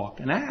and talk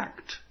and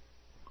act.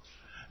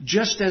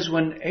 Just as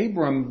when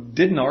Abram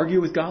didn't argue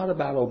with God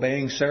about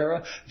obeying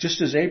Sarah, just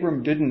as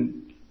Abram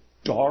didn't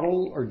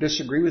dawdle or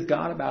disagree with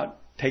God about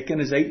taking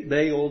his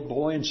 8-day-old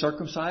boy and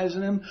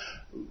circumcising him,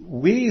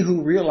 we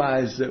who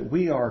realize that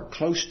we are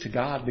close to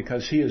God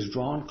because He is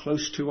drawn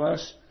close to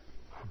us,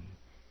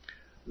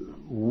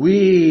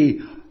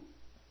 we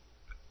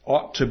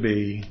ought to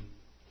be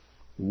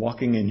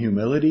walking in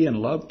humility and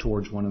love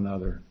towards one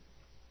another.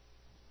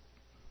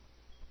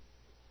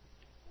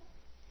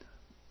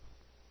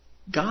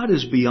 God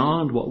is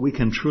beyond what we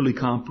can truly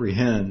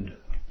comprehend,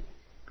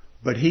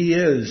 but He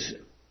is,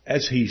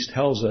 as He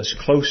tells us,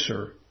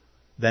 closer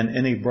than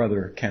any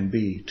brother can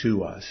be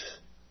to us.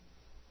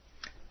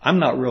 I'm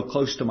not real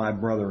close to my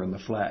brother in the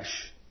flesh.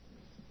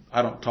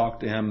 I don't talk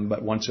to him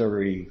but once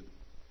every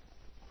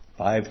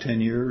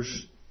 5-10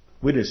 years.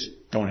 We just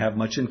don't have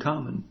much in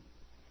common.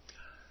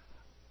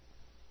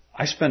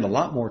 I spend a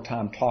lot more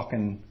time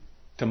talking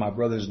to my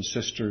brothers and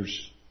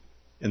sisters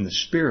in the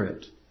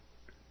Spirit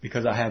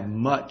because I have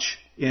much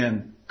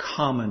in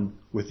common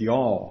with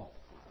y'all.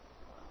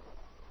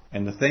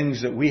 And the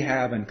things that we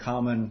have in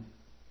common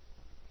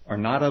are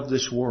not of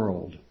this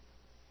world,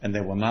 and they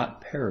will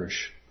not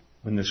perish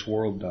when this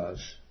world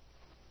does.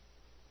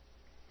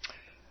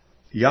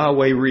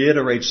 Yahweh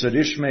reiterates that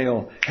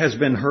Ishmael has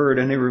been heard,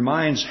 and He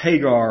reminds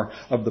Hagar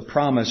of the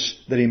promise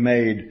that He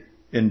made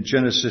in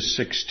Genesis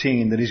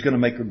 16, that He's going to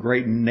make a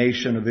great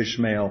nation of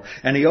Ishmael.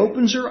 And He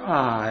opens her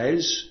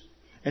eyes,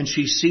 and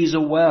she sees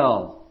a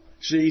well.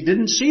 She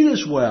didn't see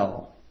this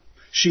well.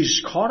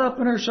 She's caught up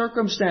in her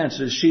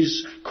circumstances.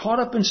 She's caught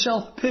up in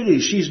self-pity.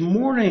 She's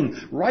mourning,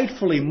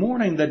 rightfully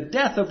mourning the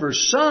death of her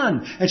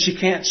son, and she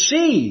can't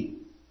see.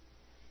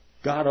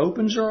 God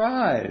opens her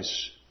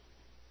eyes.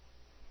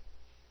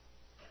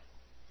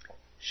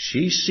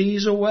 She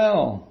sees a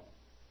well.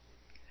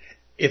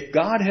 If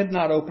God had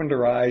not opened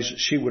her eyes,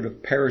 she would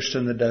have perished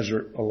in the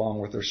desert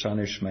along with her son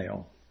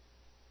Ishmael.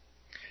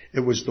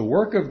 It was the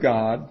work of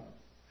God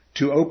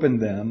to open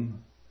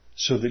them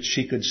so that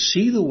she could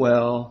see the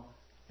well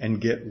and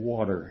get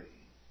water.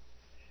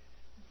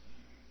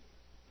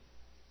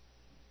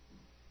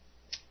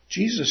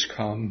 Jesus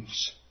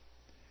comes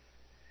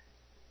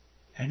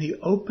and He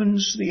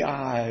opens the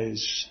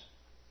eyes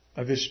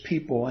of His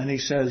people and He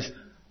says,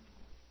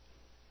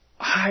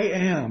 I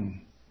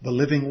am the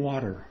living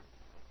water.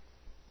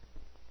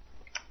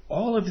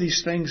 All of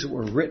these things that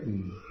were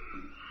written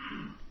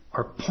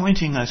are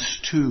pointing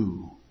us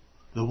to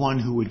the one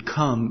who would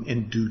come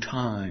in due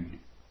time.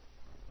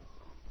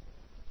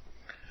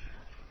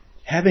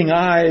 Having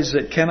eyes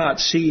that cannot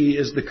see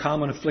is the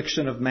common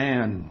affliction of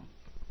man.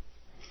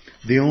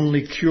 The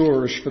only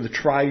cure is for the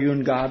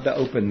triune God to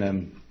open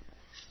them,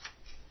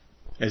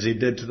 as He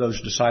did to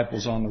those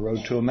disciples on the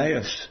road to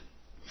Emmaus.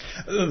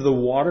 The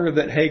water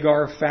that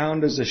Hagar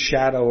found is a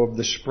shadow of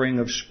the spring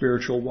of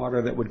spiritual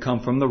water that would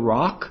come from the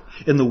rock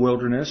in the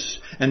wilderness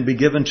and be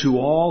given to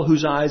all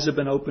whose eyes have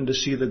been opened to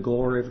see the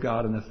glory of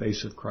God in the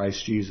face of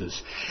Christ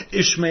Jesus.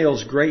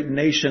 Ishmael's great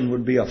nation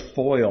would be a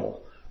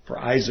foil for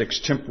Isaac's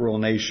temporal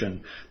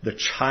nation. The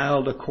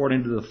child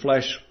according to the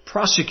flesh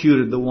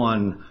prosecuted the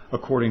one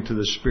according to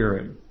the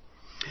Spirit.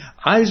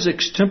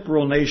 Isaac's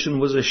temporal nation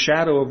was a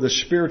shadow of the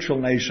spiritual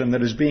nation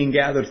that is being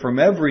gathered from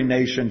every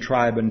nation,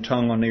 tribe, and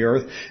tongue on the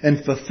earth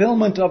in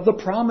fulfillment of the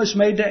promise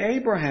made to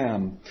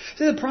Abraham.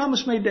 See, the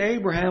promise made to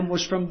Abraham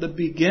was from the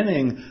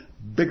beginning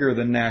bigger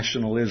than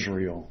national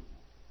Israel.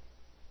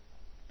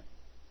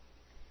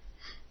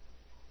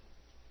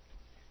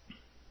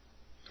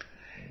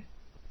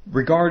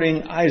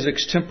 regarding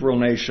Isaac's temporal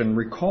nation,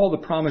 recall the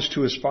promise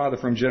to his father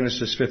from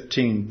Genesis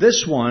 15.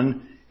 This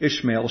one,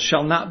 Ishmael,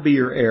 shall not be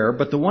your heir,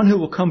 but the one who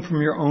will come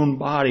from your own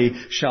body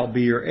shall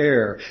be your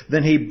heir.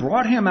 Then he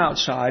brought him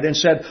outside and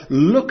said,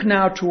 look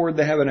now toward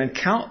the heaven and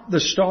count the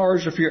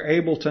stars if you're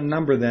able to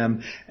number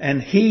them.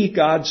 And he,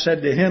 God,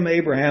 said to him,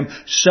 Abraham,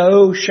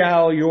 so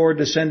shall your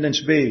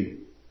descendants be,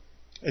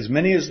 as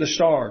many as the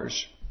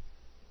stars.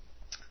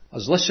 I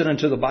was listening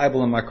to the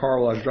Bible in my car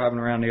while I was driving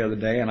around the other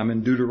day, and I'm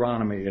in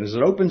Deuteronomy. And as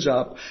it opens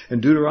up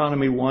in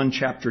Deuteronomy 1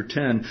 chapter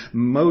 10,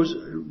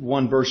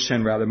 1 verse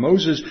 10 rather,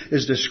 Moses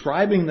is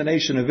describing the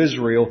nation of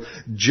Israel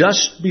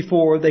just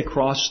before they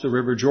cross the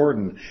River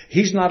Jordan.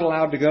 He's not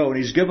allowed to go, and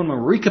he's given them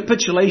a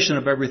recapitulation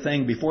of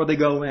everything before they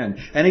go in.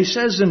 And he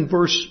says in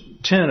verse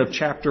 10 of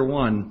chapter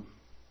 1,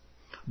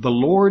 the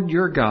Lord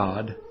your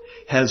God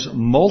has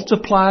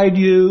multiplied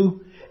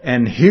you,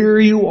 and here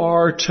you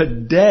are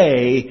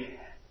today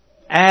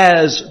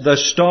as the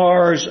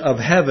stars of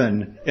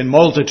heaven in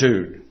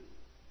multitude.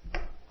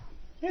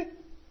 Yeah.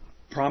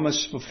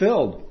 Promise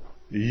fulfilled.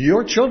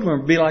 Your children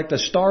will be like the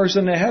stars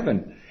in the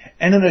heaven.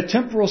 And in a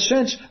temporal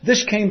sense,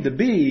 this came to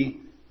be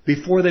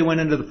before they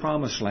went into the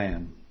promised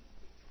land.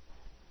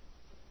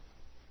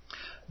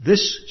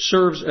 This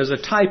serves as a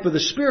type of the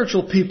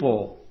spiritual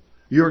people.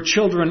 Your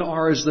children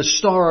are as the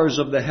stars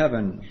of the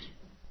heavens.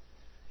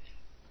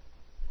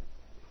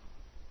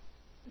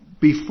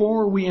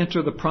 Before we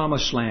enter the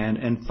promised land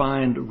and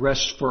find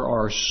rest for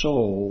our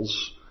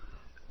souls,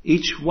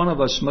 each one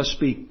of us must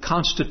be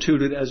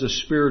constituted as a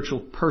spiritual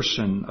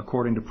person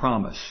according to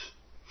promise.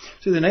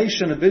 See, the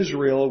nation of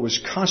Israel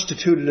was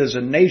constituted as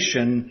a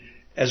nation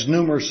as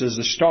numerous as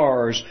the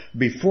stars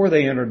before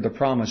they entered the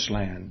promised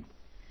land.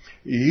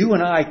 You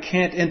and I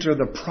can't enter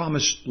the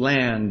promised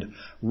land,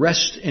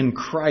 rest in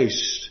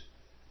Christ,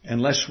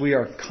 unless we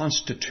are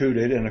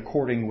constituted and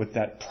according with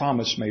that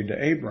promise made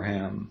to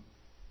Abraham.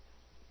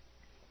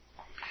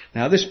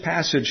 Now this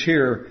passage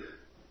here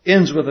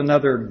ends with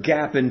another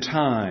gap in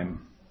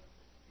time.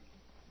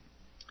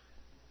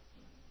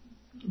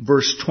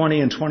 Verse 20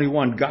 and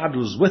 21, God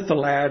was with the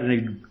lad and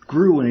he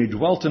grew and he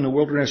dwelt in the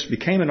wilderness,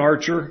 became an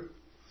archer.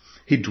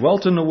 He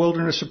dwelt in the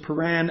wilderness of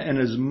Paran, and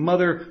his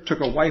mother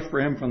took a wife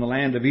for him from the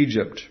land of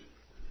Egypt.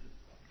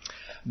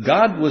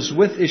 God was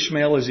with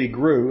Ishmael as he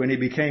grew, and he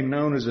became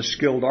known as a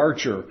skilled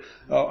archer,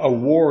 a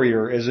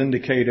warrior, as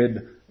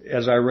indicated,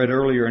 as I read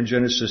earlier in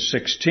Genesis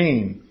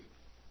 16.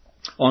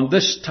 On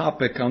this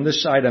topic, on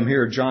this item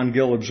here, John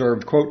Gill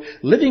observed, quote,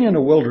 living in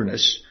a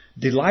wilderness,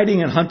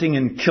 delighting in hunting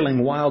and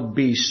killing wild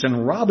beasts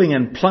and robbing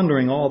and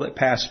plundering all that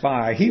passed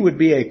by, he would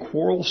be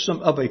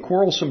of a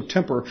quarrelsome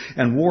temper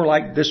and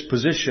warlike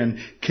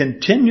disposition,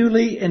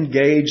 continually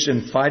engaged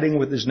in fighting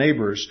with his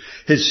neighbors.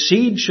 His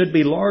seed should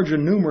be large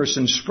and numerous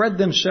and spread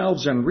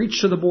themselves and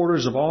reach to the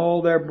borders of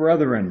all their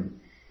brethren.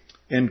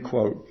 End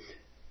quote.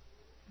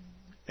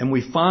 And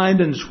we find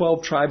in the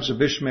 12 tribes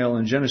of Ishmael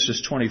in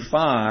Genesis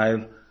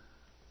 25,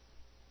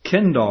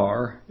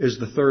 Kendar is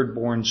the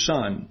third-born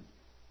son.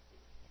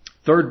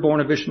 Third-born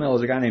of Ishmael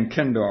is a guy named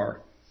Kendar.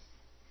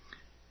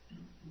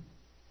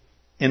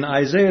 In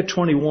Isaiah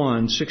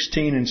 21,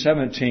 16 and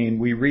 17,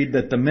 we read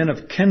that the men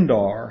of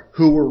Kendar,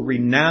 who were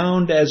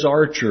renowned as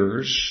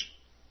archers,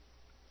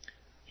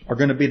 are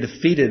going to be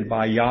defeated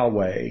by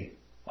Yahweh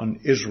on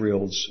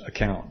Israel's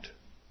account.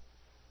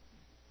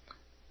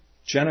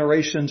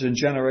 Generations and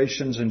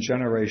generations and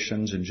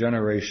generations and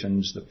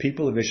generations, the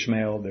people of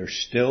Ishmael, they're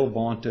still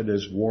vaunted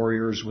as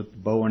warriors with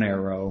bow and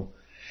arrow,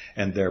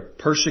 and they're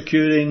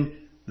persecuting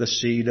the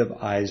seed of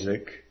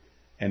Isaac,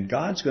 and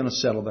God's going to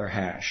settle their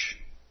hash.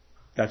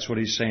 That's what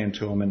he's saying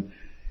to them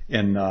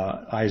in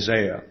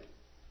Isaiah.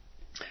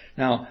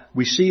 Now,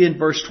 we see in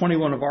verse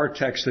 21 of our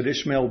text that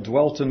Ishmael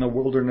dwelt in the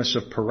wilderness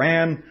of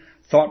Paran,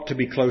 thought to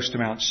be close to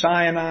Mount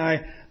Sinai,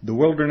 the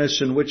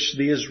wilderness in which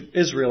the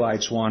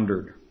Israelites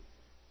wandered.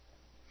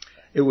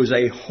 It was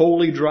a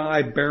wholly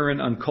dry,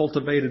 barren,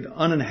 uncultivated,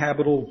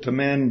 uninhabitable to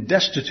men,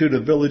 destitute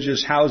of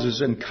villages,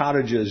 houses, and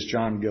cottages,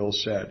 John Gill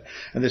said.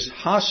 And this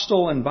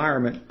hostile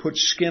environment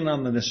puts skin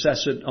on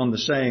the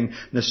saying,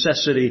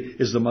 necessity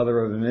is the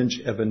mother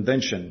of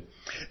invention.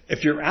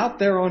 If you're out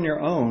there on your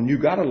own,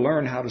 you got to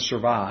learn how to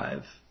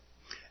survive.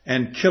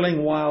 And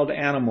killing wild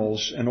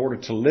animals in order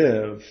to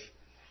live,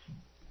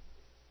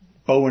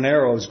 bow and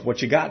arrows,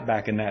 what you got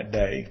back in that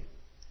day.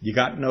 You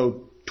got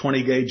no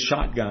 20 gauge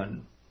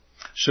shotgun.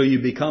 So you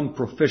become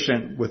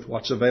proficient with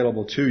what's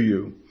available to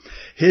you.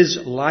 His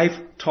life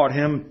taught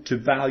him to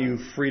value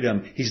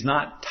freedom. He's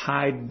not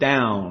tied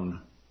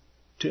down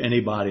to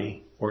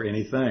anybody or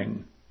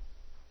anything.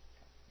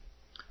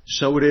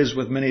 So it is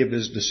with many of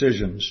his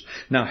decisions.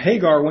 Now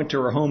Hagar went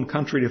to her home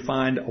country to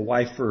find a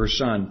wife for her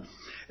son.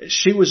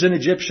 She was an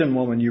Egyptian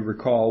woman, you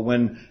recall,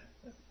 when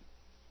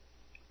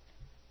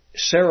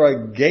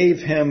Sarah gave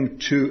him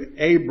to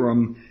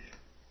Abram.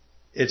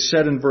 It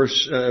said in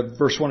verse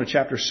 1 of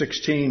chapter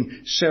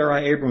 16,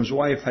 Sarai, Abram's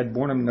wife, had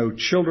borne him no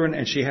children,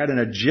 and she had an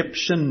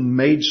Egyptian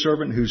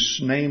maidservant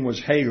whose name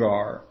was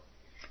Hagar.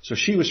 So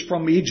she was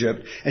from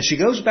Egypt, and she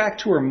goes back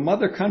to her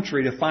mother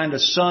country to find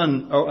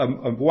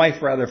a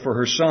wife rather, for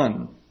her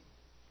son.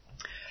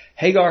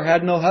 Hagar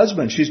had no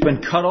husband. She's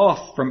been cut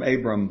off from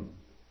Abram.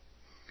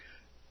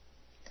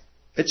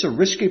 It's a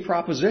risky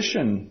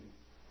proposition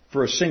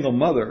for a single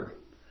mother.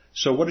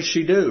 So what does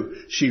she do?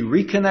 She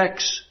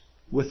reconnects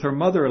with her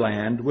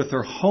motherland, with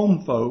her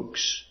home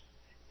folks,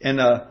 in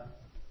an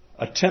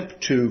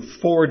attempt to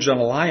forge an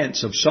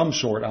alliance of some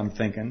sort, I'm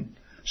thinking,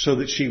 so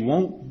that she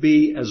won't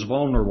be as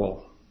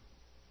vulnerable.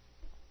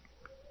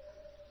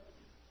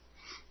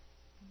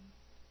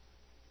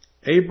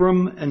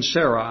 Abram and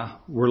Sarah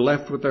were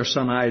left with their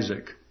son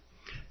Isaac.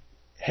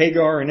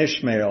 Hagar and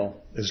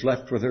Ishmael is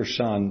left with her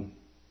son,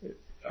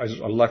 are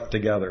left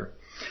together.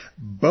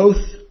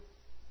 Both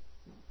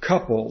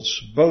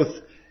couples, both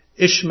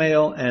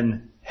Ishmael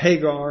and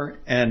Hagar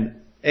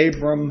and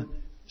Abram,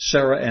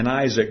 Sarah and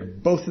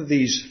Isaac, both of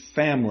these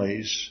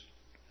families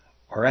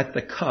are at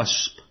the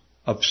cusp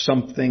of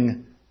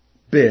something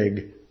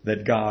big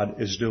that God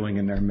is doing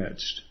in their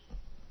midst.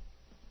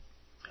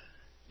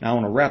 Now I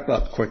want to wrap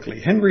up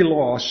quickly. Henry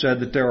Law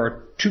said that there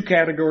are two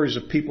categories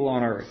of people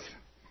on earth.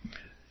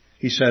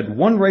 He said,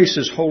 one race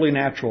is wholly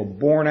natural,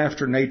 born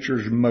after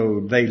nature's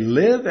mode. They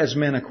live as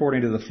men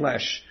according to the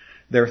flesh.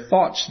 Their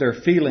thoughts, their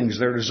feelings,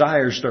 their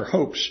desires, their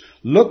hopes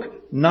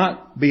look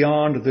not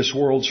beyond this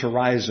world's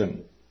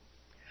horizon.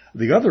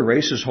 The other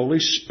race is wholly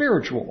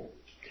spiritual.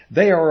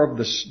 They are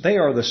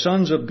the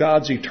sons of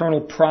God's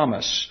eternal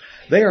promise.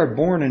 They are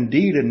born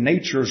indeed in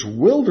nature's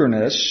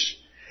wilderness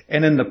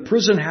and in the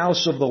prison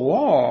house of the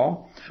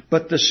law,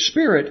 but the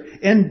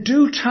Spirit in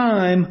due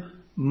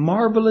time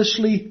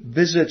marvelously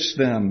visits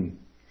them.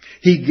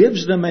 He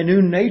gives them a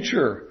new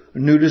nature,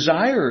 new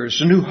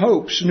desires, new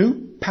hopes,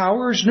 new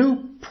powers,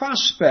 new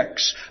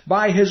prospects.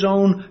 By His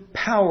own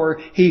power,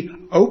 He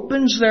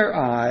opens their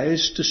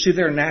eyes to see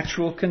their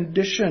natural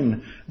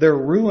condition, their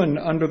ruin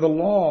under the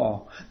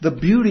law, the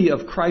beauty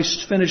of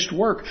Christ's finished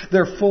work,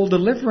 their full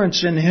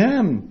deliverance in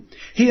Him.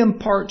 He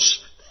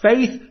imparts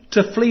faith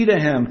to flee to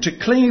Him, to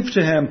cleave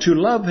to Him, to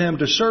love Him,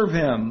 to serve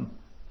Him.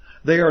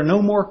 They are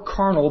no more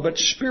carnal but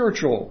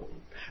spiritual.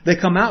 They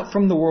come out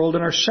from the world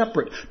and are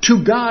separate.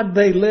 To God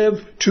they live,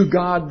 to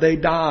God they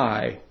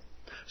die.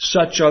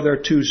 Such are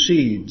their two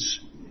seeds.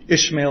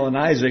 Ishmael and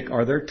Isaac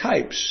are their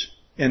types.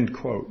 End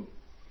quote.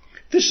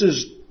 This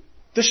is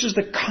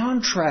the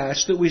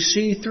contrast that we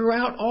see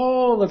throughout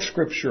all of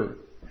Scripture.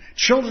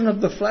 Children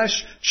of the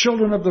flesh,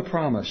 children of the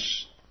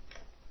promise.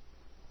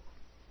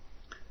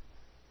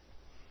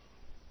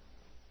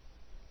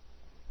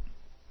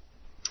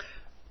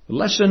 The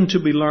lesson to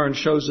be learned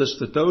shows us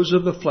that those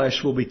of the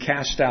flesh will be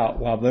cast out,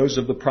 while those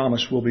of the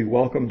promise will be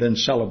welcomed and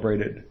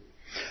celebrated.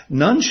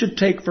 None should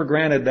take for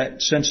granted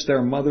that since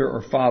their mother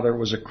or father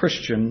was a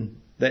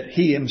Christian, that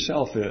he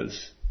himself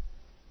is.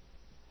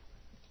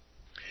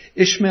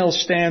 Ishmael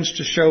stands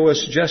to show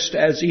us, just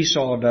as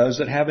Esau does,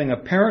 that having a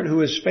parent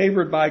who is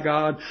favored by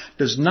God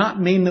does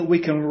not mean that we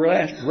can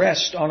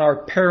rest on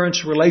our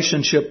parents'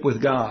 relationship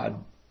with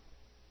God.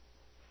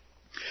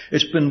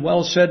 It's been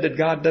well said that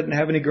God doesn't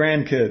have any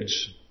grandkids.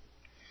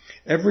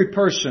 Every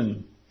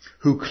person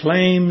who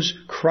claims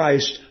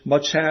Christ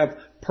must have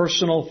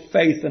personal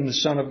faith in the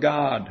Son of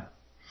God.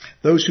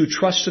 Those who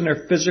trust in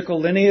their physical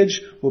lineage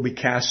will be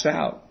cast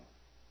out.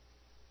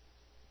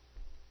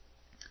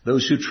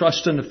 Those who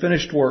trust in the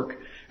finished work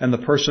and the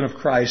person of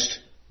Christ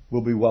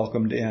will be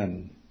welcomed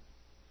in.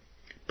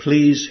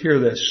 Please hear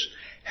this.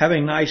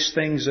 Having nice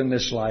things in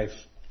this life,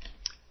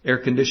 air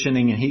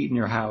conditioning and heat in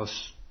your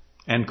house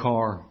and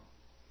car,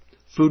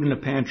 food in the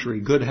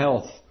pantry, good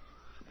health,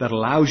 that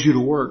allows you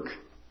to work,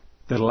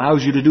 that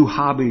allows you to do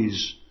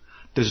hobbies,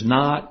 does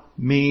not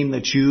mean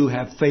that you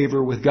have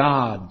favor with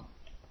God.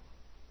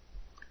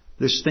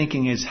 This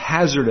thinking is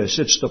hazardous.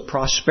 It's the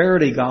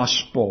prosperity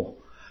gospel.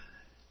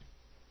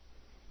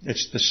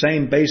 It's the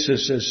same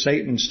basis as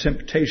Satan's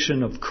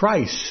temptation of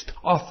Christ,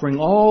 offering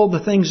all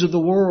the things of the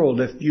world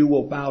if you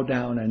will bow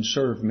down and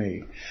serve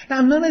me.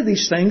 Now, none of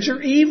these things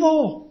are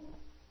evil,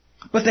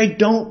 but they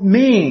don't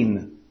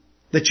mean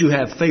that you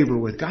have favor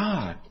with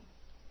God.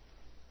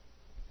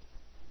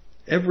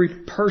 Every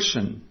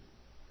person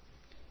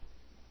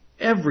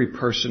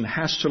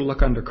has to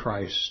look unto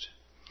Christ.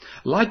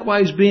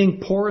 Likewise, being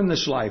poor in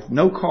this life,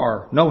 no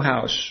car, no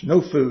house,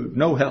 no food,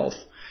 no health,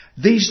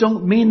 these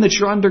don't mean that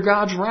you're under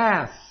God's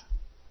wrath.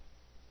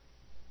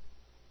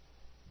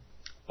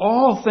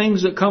 All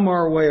things that come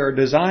our way are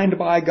designed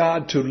by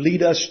God to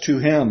lead us to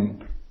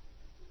Him.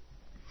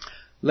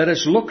 Let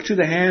us look to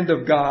the hand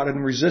of God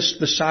and resist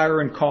the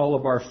siren call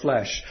of our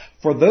flesh.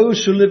 For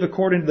those who live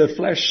according to the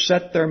flesh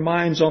set their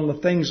minds on the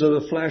things of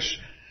the flesh,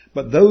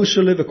 but those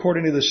who live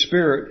according to the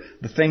Spirit,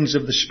 the things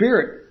of the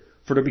Spirit.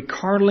 For to be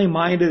carnally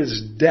minded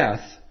is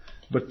death,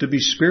 but to be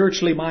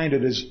spiritually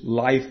minded is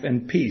life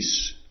and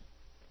peace.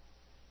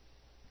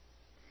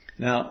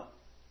 Now,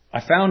 I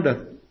found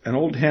an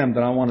old hymn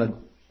that I want to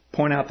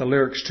point out the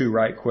lyrics to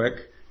right quick.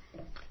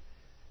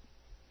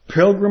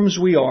 Pilgrims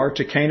we are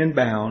to Canaan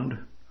bound,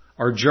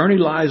 Our journey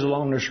lies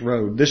along this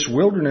road, this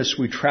wilderness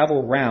we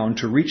travel round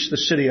to reach the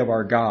city of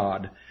our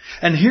God.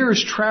 And here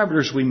as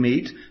travelers we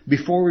meet,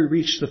 before we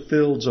reach the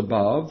fields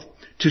above,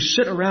 to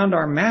sit around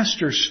our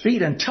Master's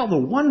feet and tell the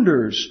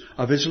wonders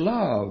of His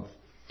love.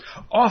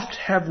 Oft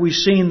have we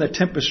seen the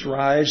tempest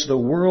rise, the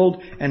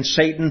world and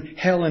Satan,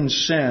 hell and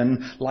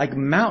sin, like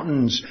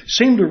mountains,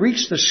 seem to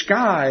reach the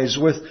skies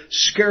with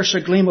scarce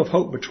a gleam of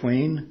hope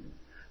between.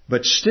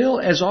 But still,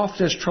 as oft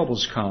as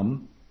troubles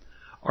come,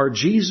 our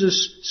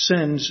Jesus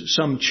sends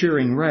some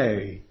cheering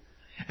ray,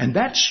 and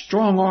that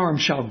strong arm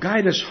shall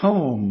guide us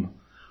home,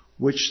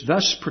 which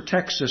thus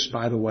protects us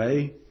by the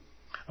way.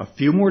 A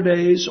few more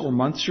days or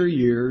months or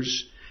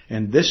years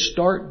in this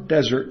dark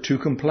desert to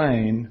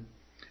complain,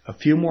 a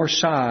few more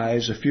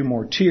sighs, a few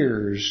more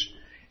tears,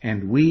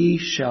 and we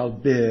shall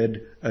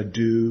bid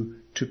adieu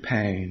to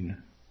pain.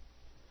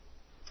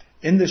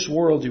 In this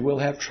world you will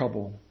have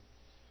trouble,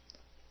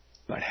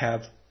 but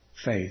have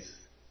faith.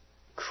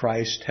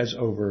 Christ has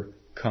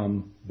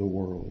overcome the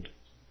world.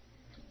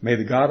 May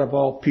the God of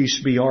all peace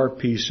be our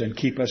peace and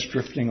keep us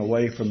drifting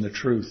away from the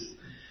truth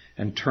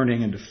and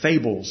turning into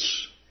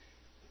fables,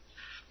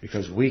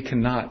 because we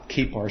cannot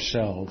keep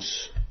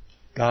ourselves.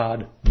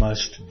 God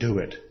must do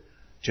it.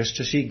 Just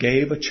as He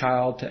gave a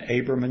child to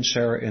Abram and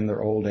Sarah in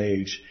their old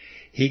age,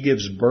 He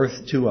gives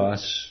birth to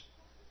us,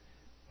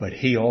 but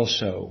He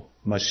also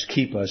must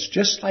keep us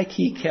just like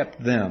He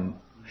kept them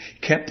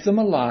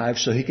alive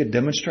so He could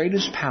demonstrate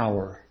His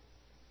power.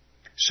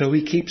 So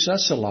He keeps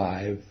us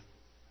alive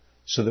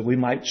so that we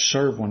might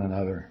serve one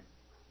another.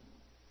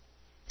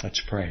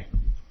 Let's pray.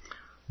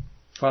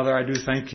 Father, I do thank You